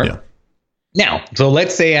most part. Yeah. Now, so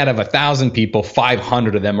let's say out of 1,000 people,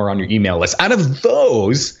 500 of them are on your email list. Out of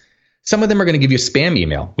those, some of them are going to give you a spam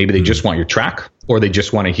email. Maybe they just want your track, or they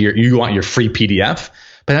just want to you want your free PDF.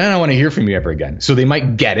 But I don't want to hear from you ever again. So they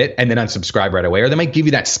might get it and then unsubscribe right away, or they might give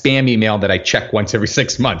you that spam email that I check once every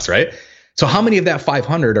 6 months, right? So how many of that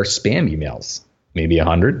 500 are spam emails? Maybe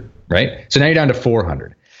 100, right? So now you're down to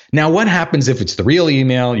 400. Now, what happens if it's the real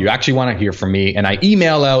email? You actually want to hear from me, and I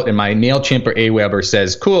email out, and my MailChimp or Aweber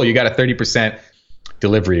says, cool, you got a 30%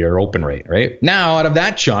 delivery or open rate, right? Now, out of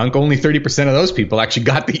that chunk, only 30% of those people actually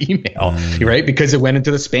got the email, right? Because it went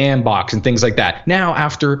into the spam box and things like that. Now,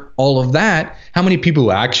 after all of that, how many people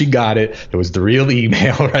who actually got it? It was the real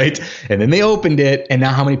email, right? And then they opened it, and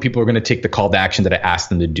now how many people are going to take the call to action that I asked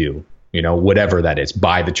them to do? Whatever that is,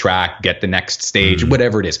 buy the track, get the next stage,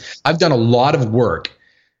 whatever it is. I've done a lot of work,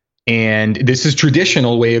 and this is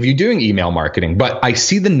traditional way of you doing email marketing, but I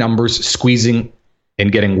see the numbers squeezing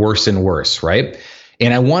and getting worse and worse, right?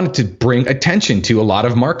 And I wanted to bring attention to a lot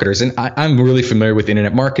of marketers, and I'm really familiar with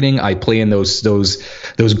internet marketing. I play in those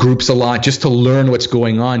groups a lot just to learn what's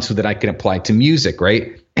going on so that I can apply it to music,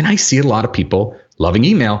 right? And I see a lot of people loving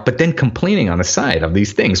email, but then complaining on the side of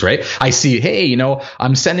these things, right? I see, hey,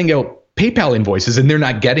 I'm sending out PayPal invoices and they're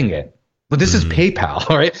not getting it. But this is PayPal,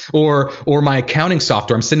 right? Or my accounting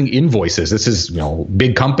software, I'm sending invoices. This is,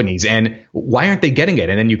 big companies, and why aren't they getting it?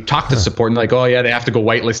 And then you talk to support and like, oh yeah, they have to go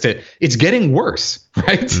whitelist it. It's getting worse,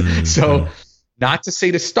 right? So not to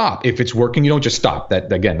say to stop. If it's working, you don't just stop.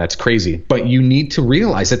 That's crazy. But you need to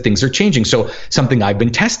realize that things are changing. So something I've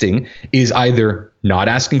been testing is either not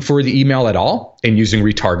asking for the email at all and using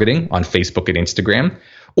retargeting on Facebook and Instagram,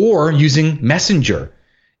 or using Messenger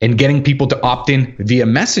and getting people to opt in via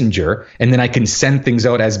Messenger, and then I can send things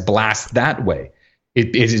out as blasts that way.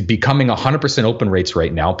 It is becoming 100% open rates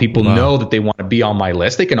right now. People know that they want to be on my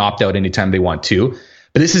list. They can opt out anytime they want to,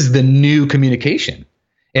 but this is the new communication.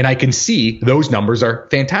 And I can see those numbers are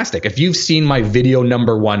fantastic. If you've seen my video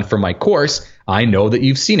number 1 for my course, I know that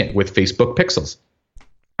you've seen it with Facebook Pixels.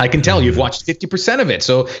 I can tell you've watched 50% of it.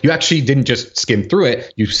 So you actually didn't just skim through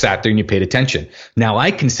it. You sat there and you paid attention. Now I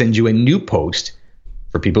can send you a new post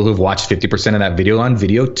for people who've watched 50% of that video on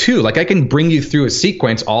video 2. Like I can bring you through a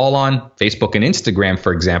sequence all on Facebook and Instagram,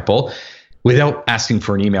 for example, without asking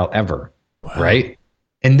for an email ever, right?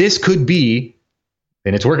 And this could be,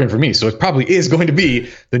 and it's working for me, so it probably is going to be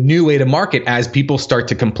the new way to market as people start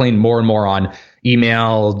to complain more and more on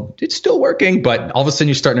email, it's still working, but all of a sudden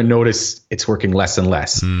you're starting to notice it's working less and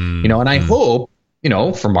less. And I hope,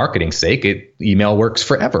 for marketing's sake, email works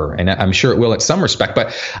forever. And I'm sure it will at some respect.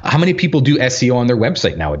 But how many people do SEO on their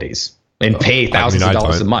website nowadays and pay thousands of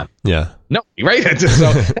dollars a month? Yeah. No, right? So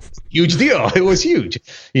that's a huge deal. It was huge.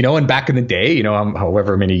 And back in the day,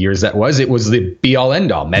 however many years that was, it was the be all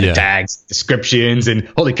end all, meta tags, descriptions, and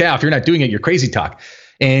holy cow, if you're not doing it, you're crazy talk.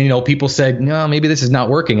 And, people said, no, maybe this is not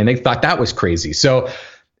working. And they thought that was crazy. So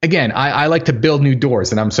again, I like to build new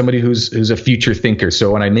doors, and I'm somebody who's a future thinker.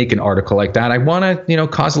 So when I make an article like that, I want to,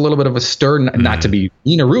 cause a little bit of a stir, not to be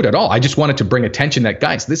mean or rude at all. I just wanted to bring attention that,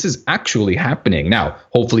 guys, this is actually happening now,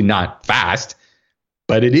 hopefully not fast,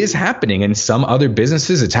 but it is happening. In some other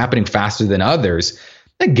businesses, it's happening faster than others.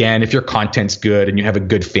 Again, if your content's good and you have a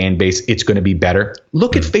good fan base, it's going to be better.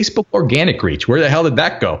 Look at Facebook organic reach. Where the hell did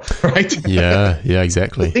that go? Right? Yeah,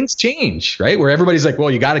 exactly. Things change, right? Where everybody's like,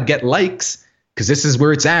 well, you got to get likes because this is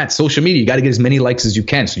where it's at. Social media, you got to get as many likes as you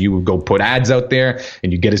can. So you would go put ads out there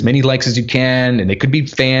and you get as many likes as you can. And they could be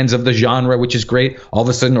fans of the genre, which is great. All of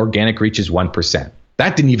a sudden, organic reach is 1%.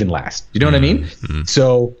 That didn't even last. You know what I mean?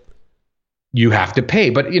 So you have to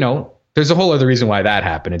pay. But, there's a whole other reason why that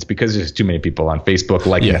happened. It's because there's too many people on Facebook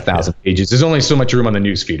liking 1,000 pages. There's only so much room on the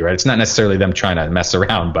news feed, right? It's not necessarily them trying to mess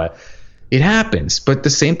around, but it happens. But the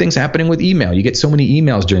same thing's happening with email. You get so many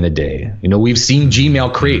emails during the day. We've seen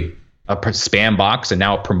Gmail create a spam box and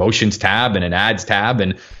now a promotions tab and an ads tab,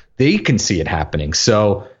 and they can see it happening.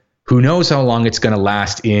 So who knows how long it's going to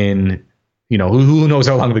last in, who knows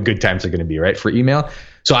how long the good times are going to be, right? For email.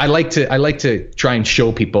 So I like to try and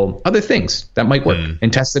show people other things that might work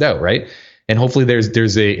and test it out, right? And hopefully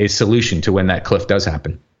there's a solution to when that cliff does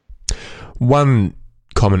happen. One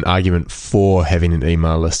common argument for having an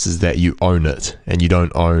email list is that you own it and you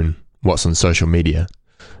don't own what's on social media.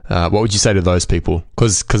 What would you say to those people?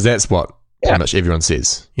 Because that's what pretty much everyone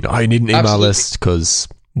says. You need an email list because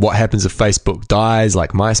what happens if Facebook dies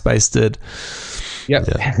like MySpace did? Yep.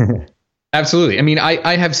 Yeah. Absolutely. I mean,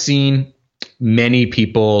 I have seen many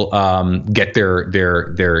people get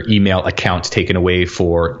their email accounts taken away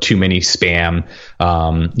for too many spam,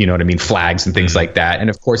 flags and things like that. And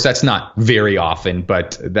of course, that's not very often,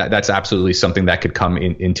 but that's absolutely something that could come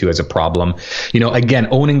into as a problem. Again,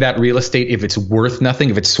 owning that real estate, if it's worth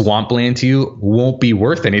nothing, if it's swampland to you, won't be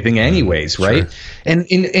worth anything anyways, right? Sure.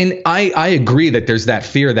 And I agree that there's that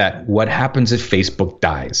fear that what happens if Facebook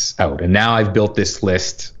dies out? And now I've built this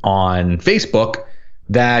list on Facebook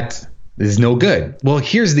that is no good. Well,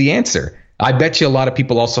 here's the answer. I bet you a lot of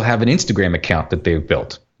people also have an Instagram account that they've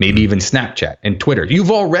built, maybe even Snapchat and Twitter.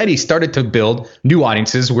 You've already started to build new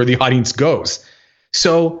audiences where the audience goes.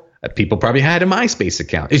 So people probably had a MySpace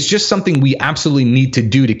account. It's just something we absolutely need to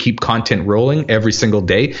do to keep content rolling every single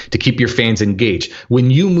day, to keep your fans engaged.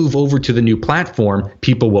 When you move over to the new platform,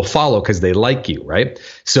 people will follow because they like you, right?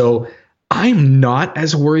 So I'm not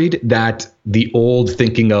as worried that the old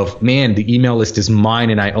thinking of, man, the email list is mine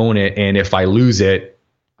and I own it. And if I lose it,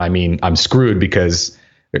 I'm screwed because,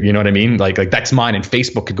 you know what I mean? Like that's mine and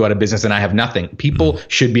Facebook could go out of business and I have nothing. People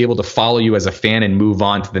should be able to follow you as a fan and move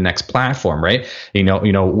on to the next platform, right?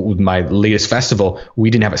 With my latest festival,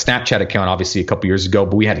 we didn't have a Snapchat account, obviously, a couple years ago,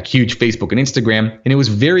 but we had a huge Facebook and Instagram, and it was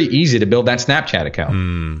very easy to build that Snapchat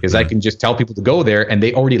account because I can just tell people to go there and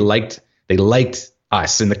they already liked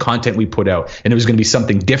us and the content we put out, and it was going to be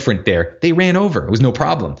something different there. They ran over. It was no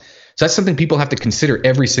problem. So that's something people have to consider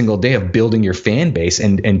every single day of building your fan base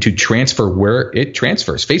and to transfer where it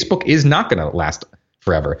transfers. Facebook is not going to last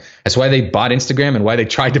forever. That's why they bought Instagram and why they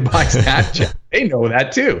tried to buy Snapchat. They know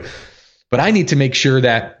that too. But I need to make sure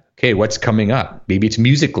that, okay, what's coming up? Maybe it's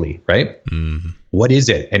Musical.ly, right? What is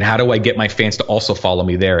it? And how do I get my fans to also follow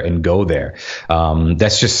me there and go there?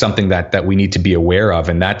 That's just something that we need to be aware of.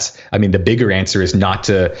 And the bigger answer is not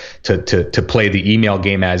to play the email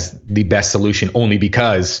game as the best solution only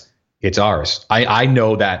because it's ours. I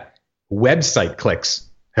know that website clicks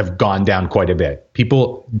have gone down quite a bit.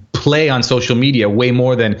 People play on social media way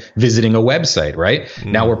more than visiting a website, right?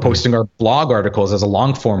 Now we're posting our blog articles as a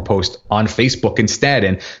long form post on Facebook instead.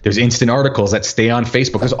 And there's instant articles that stay on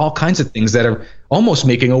Facebook. There's all kinds of things that are almost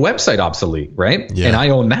making a website obsolete, right? Yeah. And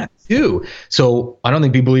I own that too. So I don't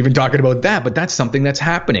think people are even talking about that, but that's something that's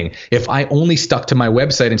happening. If I only stuck to my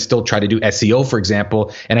website and still try to do SEO, for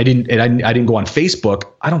example, and I didn't go on Facebook,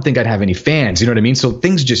 I don't think I'd have any fans. You know what I mean? So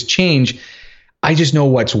things just change. I just know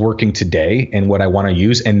what's working today and what I want to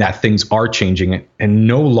use, and that things are changing. And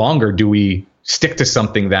no longer do we stick to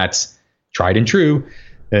something that's tried and true,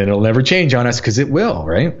 and it'll never change on us because it will,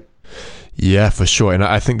 right? Yeah, for sure. And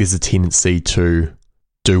I think there's a tendency to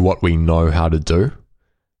do what we know how to do.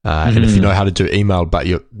 And if you know how to do email, but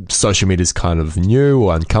your social media is kind of new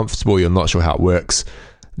or uncomfortable, you're not sure how it works,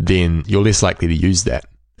 then you're less likely to use that.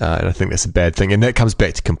 And I think that's a bad thing. And that comes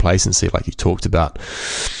back to complacency, like you talked about.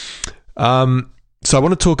 So I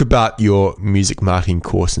want to talk about your music marketing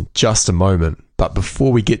course in just a moment. But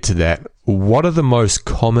before we get to that, what are the most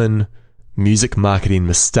common music marketing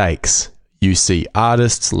mistakes you see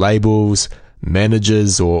artists, labels,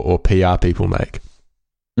 managers, or PR people make?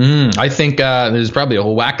 I think there's probably a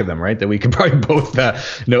whole whack of them, right? That we could probably both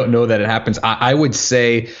know that it happens. I would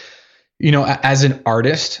say, as an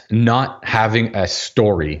artist, not having a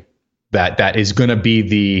story that is going to be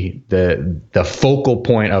the focal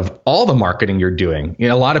point of all the marketing you're doing.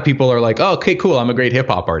 A lot of people are like, oh, okay, cool. I'm a great hip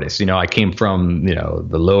hop artist. I came from,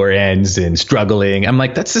 the lower ends and struggling. I'm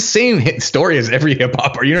like, that's the same story as every hip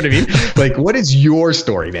hopper. You know what I mean? Like, what is your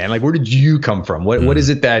story, man? Like, where did you come from? What is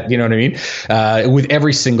it that, you know what I mean? With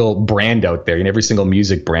every single brand out there, every single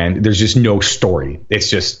music brand, there's just no story. It's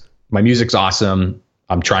just, my music's awesome.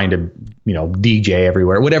 I'm trying to, DJ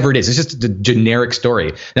everywhere, whatever it is. It's just a generic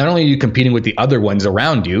story. Not only are you competing with the other ones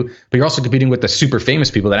around you, but you're also competing with the super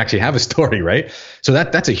famous people that actually have a story, right? So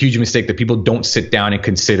that's a huge mistake, that people don't sit down and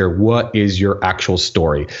consider what is your actual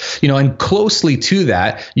story. And closely to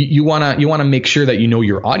that, you want to make sure that you know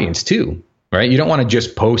your audience too. Right. You don't want to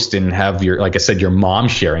just post and have like I said, your mom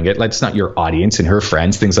sharing it. That's not your audience and her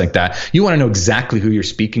friends, things like that. You want to know exactly who you're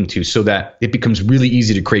speaking to so that it becomes really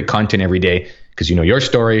easy to create content every day, because you know your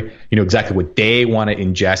story, you know exactly what they want to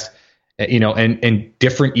ingest. And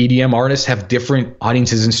different EDM artists have different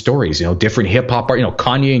audiences and stories. Different hip hop art.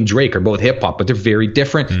 Kanye and Drake are both hip hop, but they're very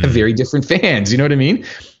different, have very different fans. You know what I mean?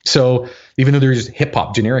 So even though they're just hip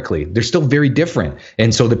hop generically, they're still very different.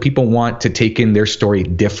 And so the people want to take in their story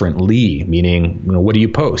differently. Meaning, what do you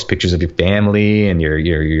post? Pictures of your family and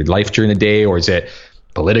your life during the day, or is it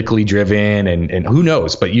politically driven, and who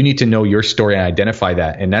knows? But you need to know your story and identify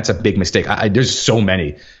that. And that's a big mistake. There's so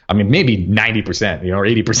many. I mean, maybe 90%, or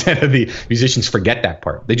 80% of the musicians forget that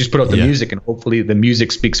part. They just put out the music, and hopefully the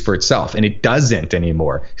music speaks for itself. And it doesn't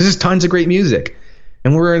anymore. There's tons of great music,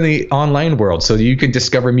 and we're in the online world, so you can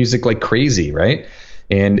discover music like crazy, right?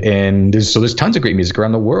 And there's tons of great music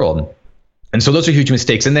around the world. And so those are huge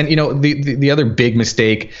mistakes. And then, the other big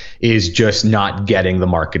mistake is just not getting the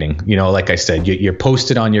marketing. Like I said, you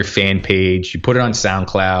post it on your fan page, you put it on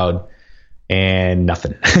SoundCloud, and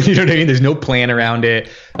nothing. You know what I mean? There's no plan around it.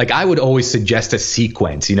 Like, I would always suggest a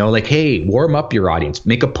sequence, like, hey, warm up your audience,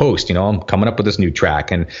 make a post, I'm coming up with this new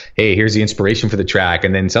track, and hey, here's the inspiration for the track,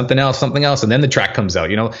 and then something else, and then the track comes out,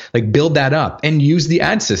 like, build that up and use the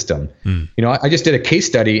ad system. I just did a case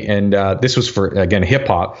study, and this was for, again, hip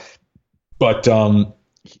hop. But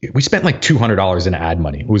we spent like $200 in ad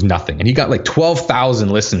money. It was nothing, and he got like 12,000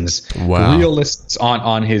 listens, real listens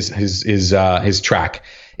on his track,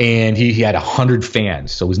 and he had 100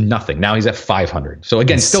 fans, so it was nothing. Now he's at 500. So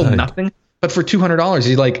again, still nothing. But for $200,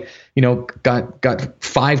 he got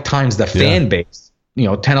 5 times the fan base.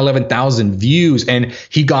 10, 11,000 views, and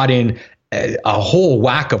he got in a whole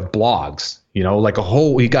whack of blogs. He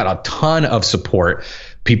got a ton of support.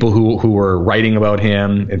 People who were writing about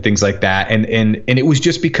him and things like that. And it was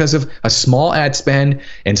just because of a small ad spend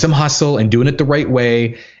and some hustle and doing it the right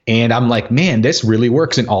way. And I'm like, man, this really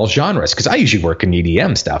works in all genres. Cause I usually work in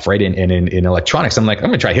EDM stuff, right? And in electronics. I'm like, I'm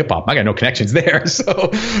gonna try hip hop. I got no connections there.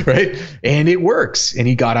 So, right. And it works. And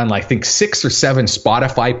he got on, I think 6 or 7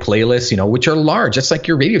 Spotify playlists, which are large. That's like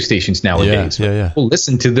your radio stations nowadays. Yeah. People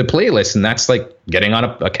listen to the playlist, and that's like getting on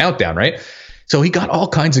a countdown, right? So he got all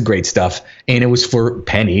kinds of great stuff, and it was for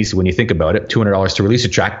pennies when you think about it, $200 to release a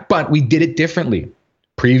track, but we did it differently.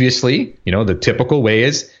 Previously, the typical way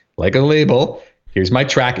is like a label, here's my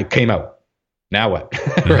track, it came out. Now what?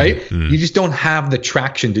 Right? You just don't have the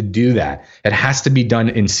traction to do that. It has to be done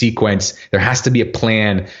in sequence. There has to be a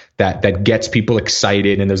plan that gets people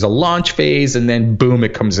excited, and there's a launch phase, and then boom,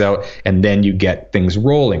 it comes out, and then you get things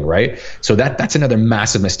rolling, right? So that's another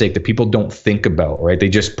massive mistake that people don't think about, right? They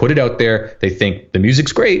just put it out there. They think the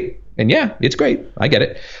music's great, and yeah, it's great. I get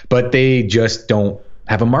it. But they just don't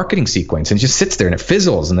have a marketing sequence, and it just sits there and it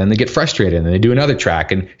fizzles, and then they get frustrated, and then they do another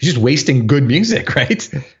track, and it's just wasting good music, right?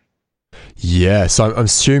 Yeah, so I'm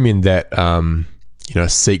assuming that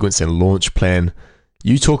sequence and launch plan.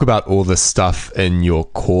 You talk about all this stuff in your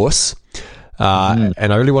course, and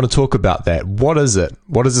I really want to talk about that. What is it?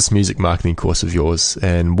 What is this music marketing course of yours,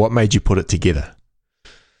 and what made you put it together?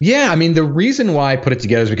 Yeah, I mean, the reason why I put it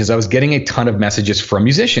together is because I was getting a ton of messages from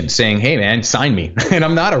musicians saying, "Hey, man, sign me." And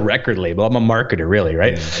I'm not a record label; I'm a marketer, really,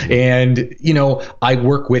 right? Mm-hmm. And I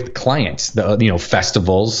work with clients,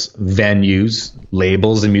 festivals, venues,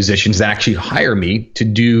 labels, and musicians that actually hire me to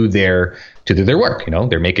do their work.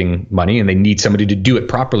 They're making money and they need somebody to do it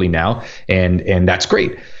properly now, and that's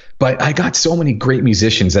great. But I got so many great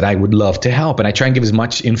musicians that I would love to help, and I try and give as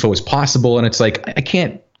much info as possible. And it's like I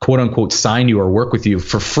can't, quote unquote, sign you or work with you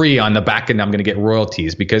for free on the back end. I'm going to get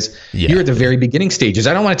royalties because you're at the very beginning stages.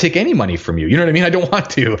 I don't want to take any money from you. You know what I mean? I don't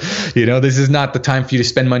want to. This is not the time for you to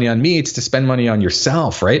spend money on me. It's to spend money on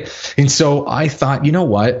yourself, right? And so I thought, you know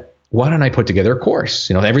what? Why don't I put together a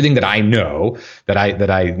course? Everything that I know that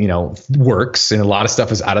I works, and a lot of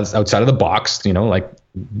stuff is outside of the box. Like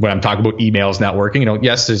when I'm talking about emails not working,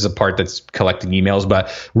 yes, there's a part that's collecting emails,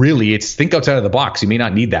 but really it's think outside of the box. You may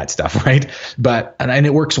not need that stuff, right? And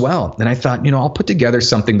it works well. And I thought, I'll put together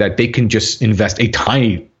something that they can just invest a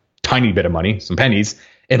tiny bit of money, some pennies,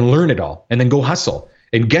 and learn it all, and then go hustle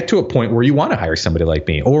and get to a point where you want to hire somebody like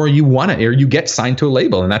me, or you get signed to a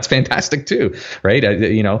label, and that's fantastic too, right? I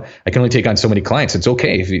can only take on so many clients. It's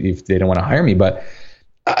okay if they don't want to hire me, but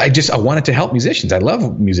I wanted to help musicians. I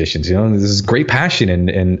love musicians. This is great passion,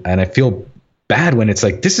 and I feel bad when it's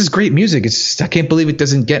like, this is great music. It's just, I can't believe it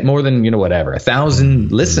doesn't get more than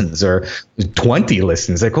 1,000 listens or 20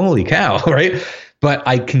 listens. Like, holy cow, right? But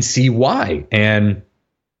I can see why, and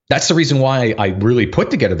that's the reason why I really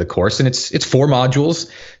put together the course. And it's 4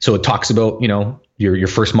 modules. So it talks about, your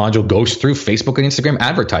first module goes through Facebook and Instagram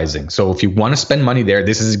advertising. So if you want to spend money there,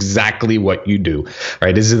 this is exactly what you do,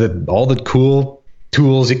 right? This is all the cool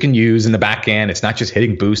tools you can use in the back end. It's not just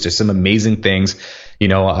hitting boost. There's some amazing things.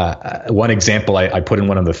 One example I put in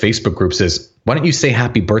one of the Facebook groups is, why don't you say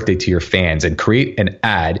happy birthday to your fans and create an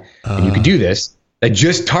ad? And you can do this that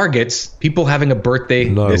just targets people having a birthday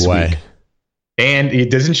this week. And it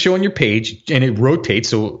doesn't show on your page, and it rotates.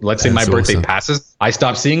 So let's say my birthday passes, I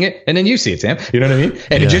stop seeing it, and then you see it, Sam. You know what I mean?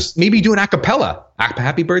 And it just maybe do an acapella,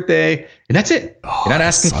 happy birthday, and that's it. You're not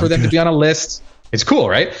asking for them to be on a list. It's cool,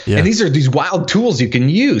 right? Yeah. And these are these wild tools you can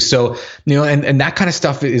use. So, and that kind of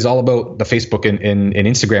stuff is all about the Facebook and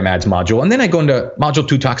Instagram ads module. And then I go into module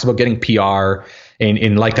 2, talks about getting PR,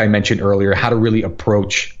 and like I mentioned earlier, how to really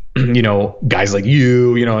approach guys like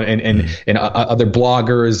you, and other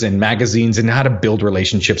bloggers and magazines, and how to build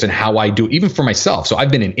relationships, and how I do it even for myself. So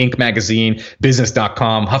I've been in Inc. magazine,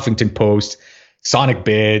 business.com, Huffington Post, Sonic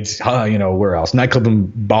Bids, where else? Nightclub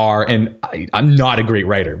and Bar. And I'm not a great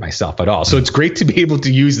writer myself at all. So it's great to be able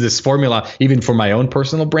to use this formula even for my own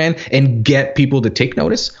personal brand and get people to take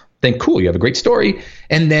notice. Then cool, you have a great story.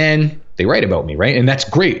 And then they write about me, right? And that's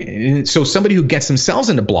great. And so somebody who gets themselves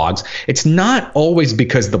into blogs, it's not always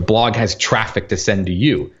because the blog has traffic to send to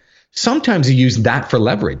you. Sometimes you use that for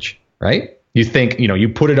leverage, right? You think, you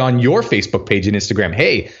put it on your Facebook page and Instagram.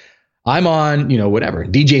 Hey, I'm on, whatever,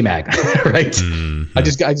 DJ Mag, right? Mm-hmm. I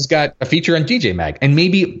just got a feature on DJ Mag, and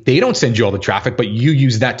maybe they don't send you all the traffic, but you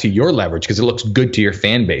use that to your leverage because it looks good to your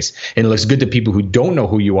fan base, and it looks good to people who don't know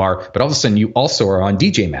who you are, but all of a sudden you also are on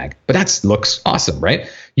DJ Mag. But that looks awesome, right?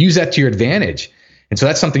 Use that to your advantage. And so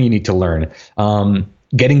that's something you need to learn.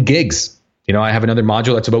 Getting gigs. I have another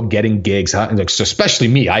module that's about getting gigs. So especially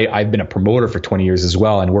me, I've been a promoter for 20 years as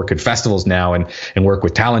well, and work at festivals now, and work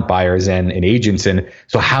with talent buyers and agents. And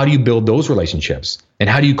so how do you build those relationships? And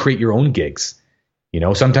how do you create your own gigs?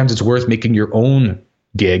 Sometimes it's worth making your own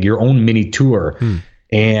gig, your own mini tour,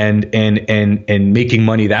 and making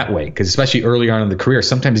money that way. Because especially early on in the career,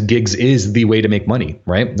 sometimes gigs is the way to make money,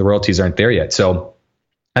 right? The royalties aren't there yet. So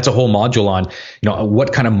that's a whole module on,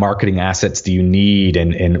 what kind of marketing assets do you need,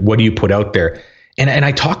 and what do you put out there? And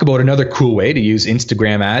I talk about another cool way to use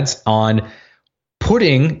Instagram ads on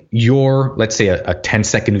putting your, let's say a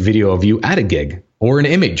 10-second video of you at a gig, or an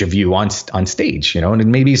image of you on stage, and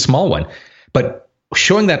maybe a small one, but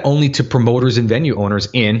showing that only to promoters and venue owners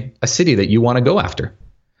in a city that you want to go after.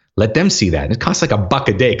 Let them see that. And it costs like $1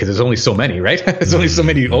 a day because there's only so many, right? There's only so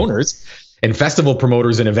many owners. And festival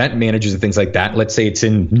promoters and event managers and things like that. Let's say it's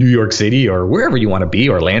in New York City or wherever you want to be,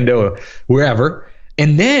 Orlando, wherever.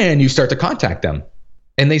 And then you start to contact them.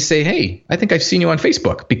 And they say, hey, I think I've seen you on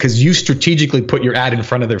Facebook, because you strategically put your ad in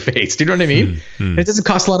front of their face. Do you know what I mean? And it doesn't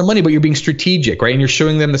cost a lot of money, but you're being strategic, right? And you're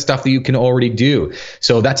showing them the stuff that you can already do.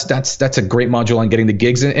 So that's a great module on getting the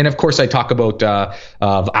gigs. And of course, I talk about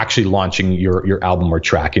of actually launching your album or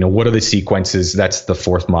track. What are the sequences? That's the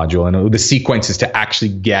 4th module. And the sequences to actually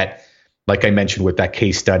get like I mentioned with that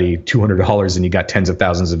case study, $200 and you got tens of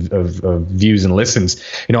thousands of views and listens.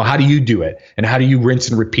 How do you do it? And how do you rinse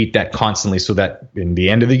and repeat that constantly so that in the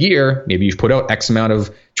end of the year, maybe you've put out X amount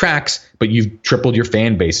of tracks, but you've tripled your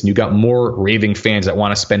fan base and you got more raving fans that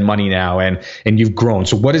want to spend money now and you've grown.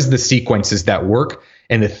 So what is the sequences that work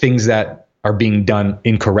and the things that are being done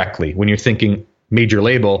incorrectly when you're thinking major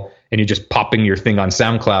label and you're just popping your thing on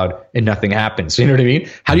SoundCloud and nothing happens? You know what I mean?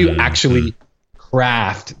 How do you actually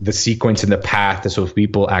craft the sequence and the path so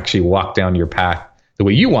people actually walk down your path the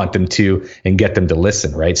way you want them to and get them to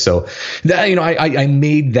listen, right? So that, I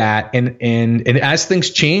made that and as things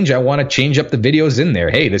change, I want to change up the videos in there.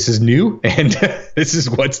 Hey, this is new and this is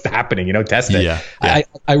what's happening, test it. Yeah.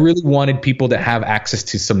 I really wanted people to have access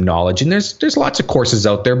to some knowledge, and there's lots of courses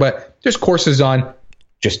out there, but there's courses on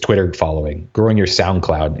just Twitter following, growing your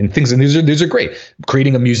SoundCloud and things. And these are great.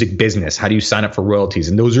 Creating a music business. How do you sign up for royalties?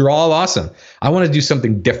 And those are all awesome. I want to do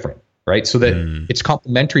something different, right? So that it's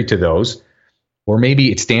complementary to those, or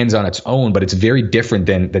maybe it stands on its own, but it's very different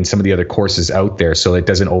than some of the other courses out there. So it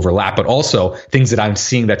doesn't overlap, but also things that I'm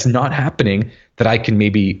seeing that's not happening that I can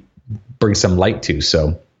maybe bring some light to.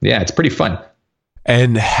 So yeah, it's pretty fun.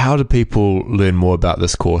 And how do people learn more about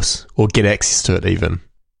this course or get access to it even?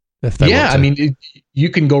 If they want to? I mean, you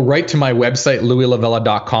can go right to my website,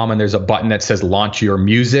 louielavella.com, and there's a button that says launch your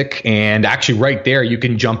music. And actually right there, you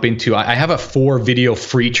can jump into, I have a 4-video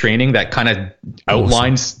free training that kind of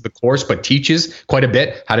outlines the course, but teaches quite a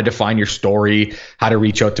bit how to define your story, how to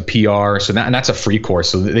reach out to PR. So that's a free course.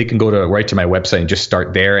 So they can go right to my website and just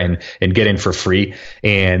start there and get in for free.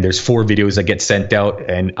 And there's 4 videos that get sent out,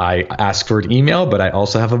 and I ask for an email, but I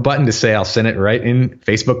also have a button to say I'll send it right in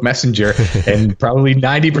Facebook Messenger. And probably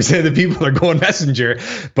 90% of the people are going Messenger,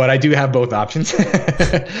 but I do have both options.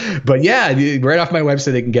 But yeah, right off my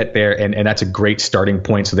website, they can get there, and that's a great starting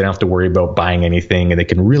point, so they don't have to worry about buying anything, and they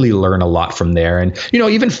can really learn a lot from there. And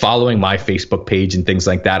even following my Facebook page and things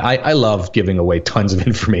like that, I love giving away tons of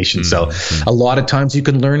information. So a lot of times you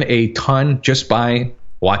can learn a ton just by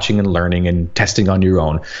watching and learning and testing on your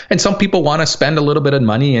own. And some people want to spend a little bit of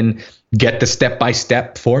money and get the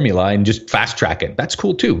step-by-step formula and just fast track it. That's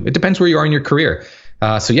cool too. It depends where you are in your career.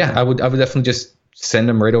 So yeah, I would definitely just send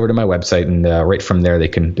them right over to my website, and right from there they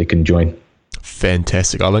can join.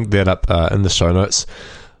 Fantastic. I'll link that up in the show notes.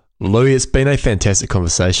 Louie, it's been a fantastic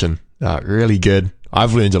conversation. Really good.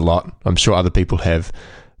 I've learned a lot. I'm sure other people have.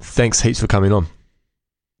 Thanks heaps for coming on.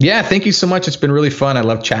 Yeah, thank you so much. It's been really fun. I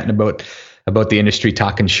love chatting about the industry,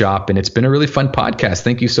 talking shop, and it's been a really fun podcast.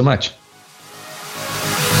 Thank you so much.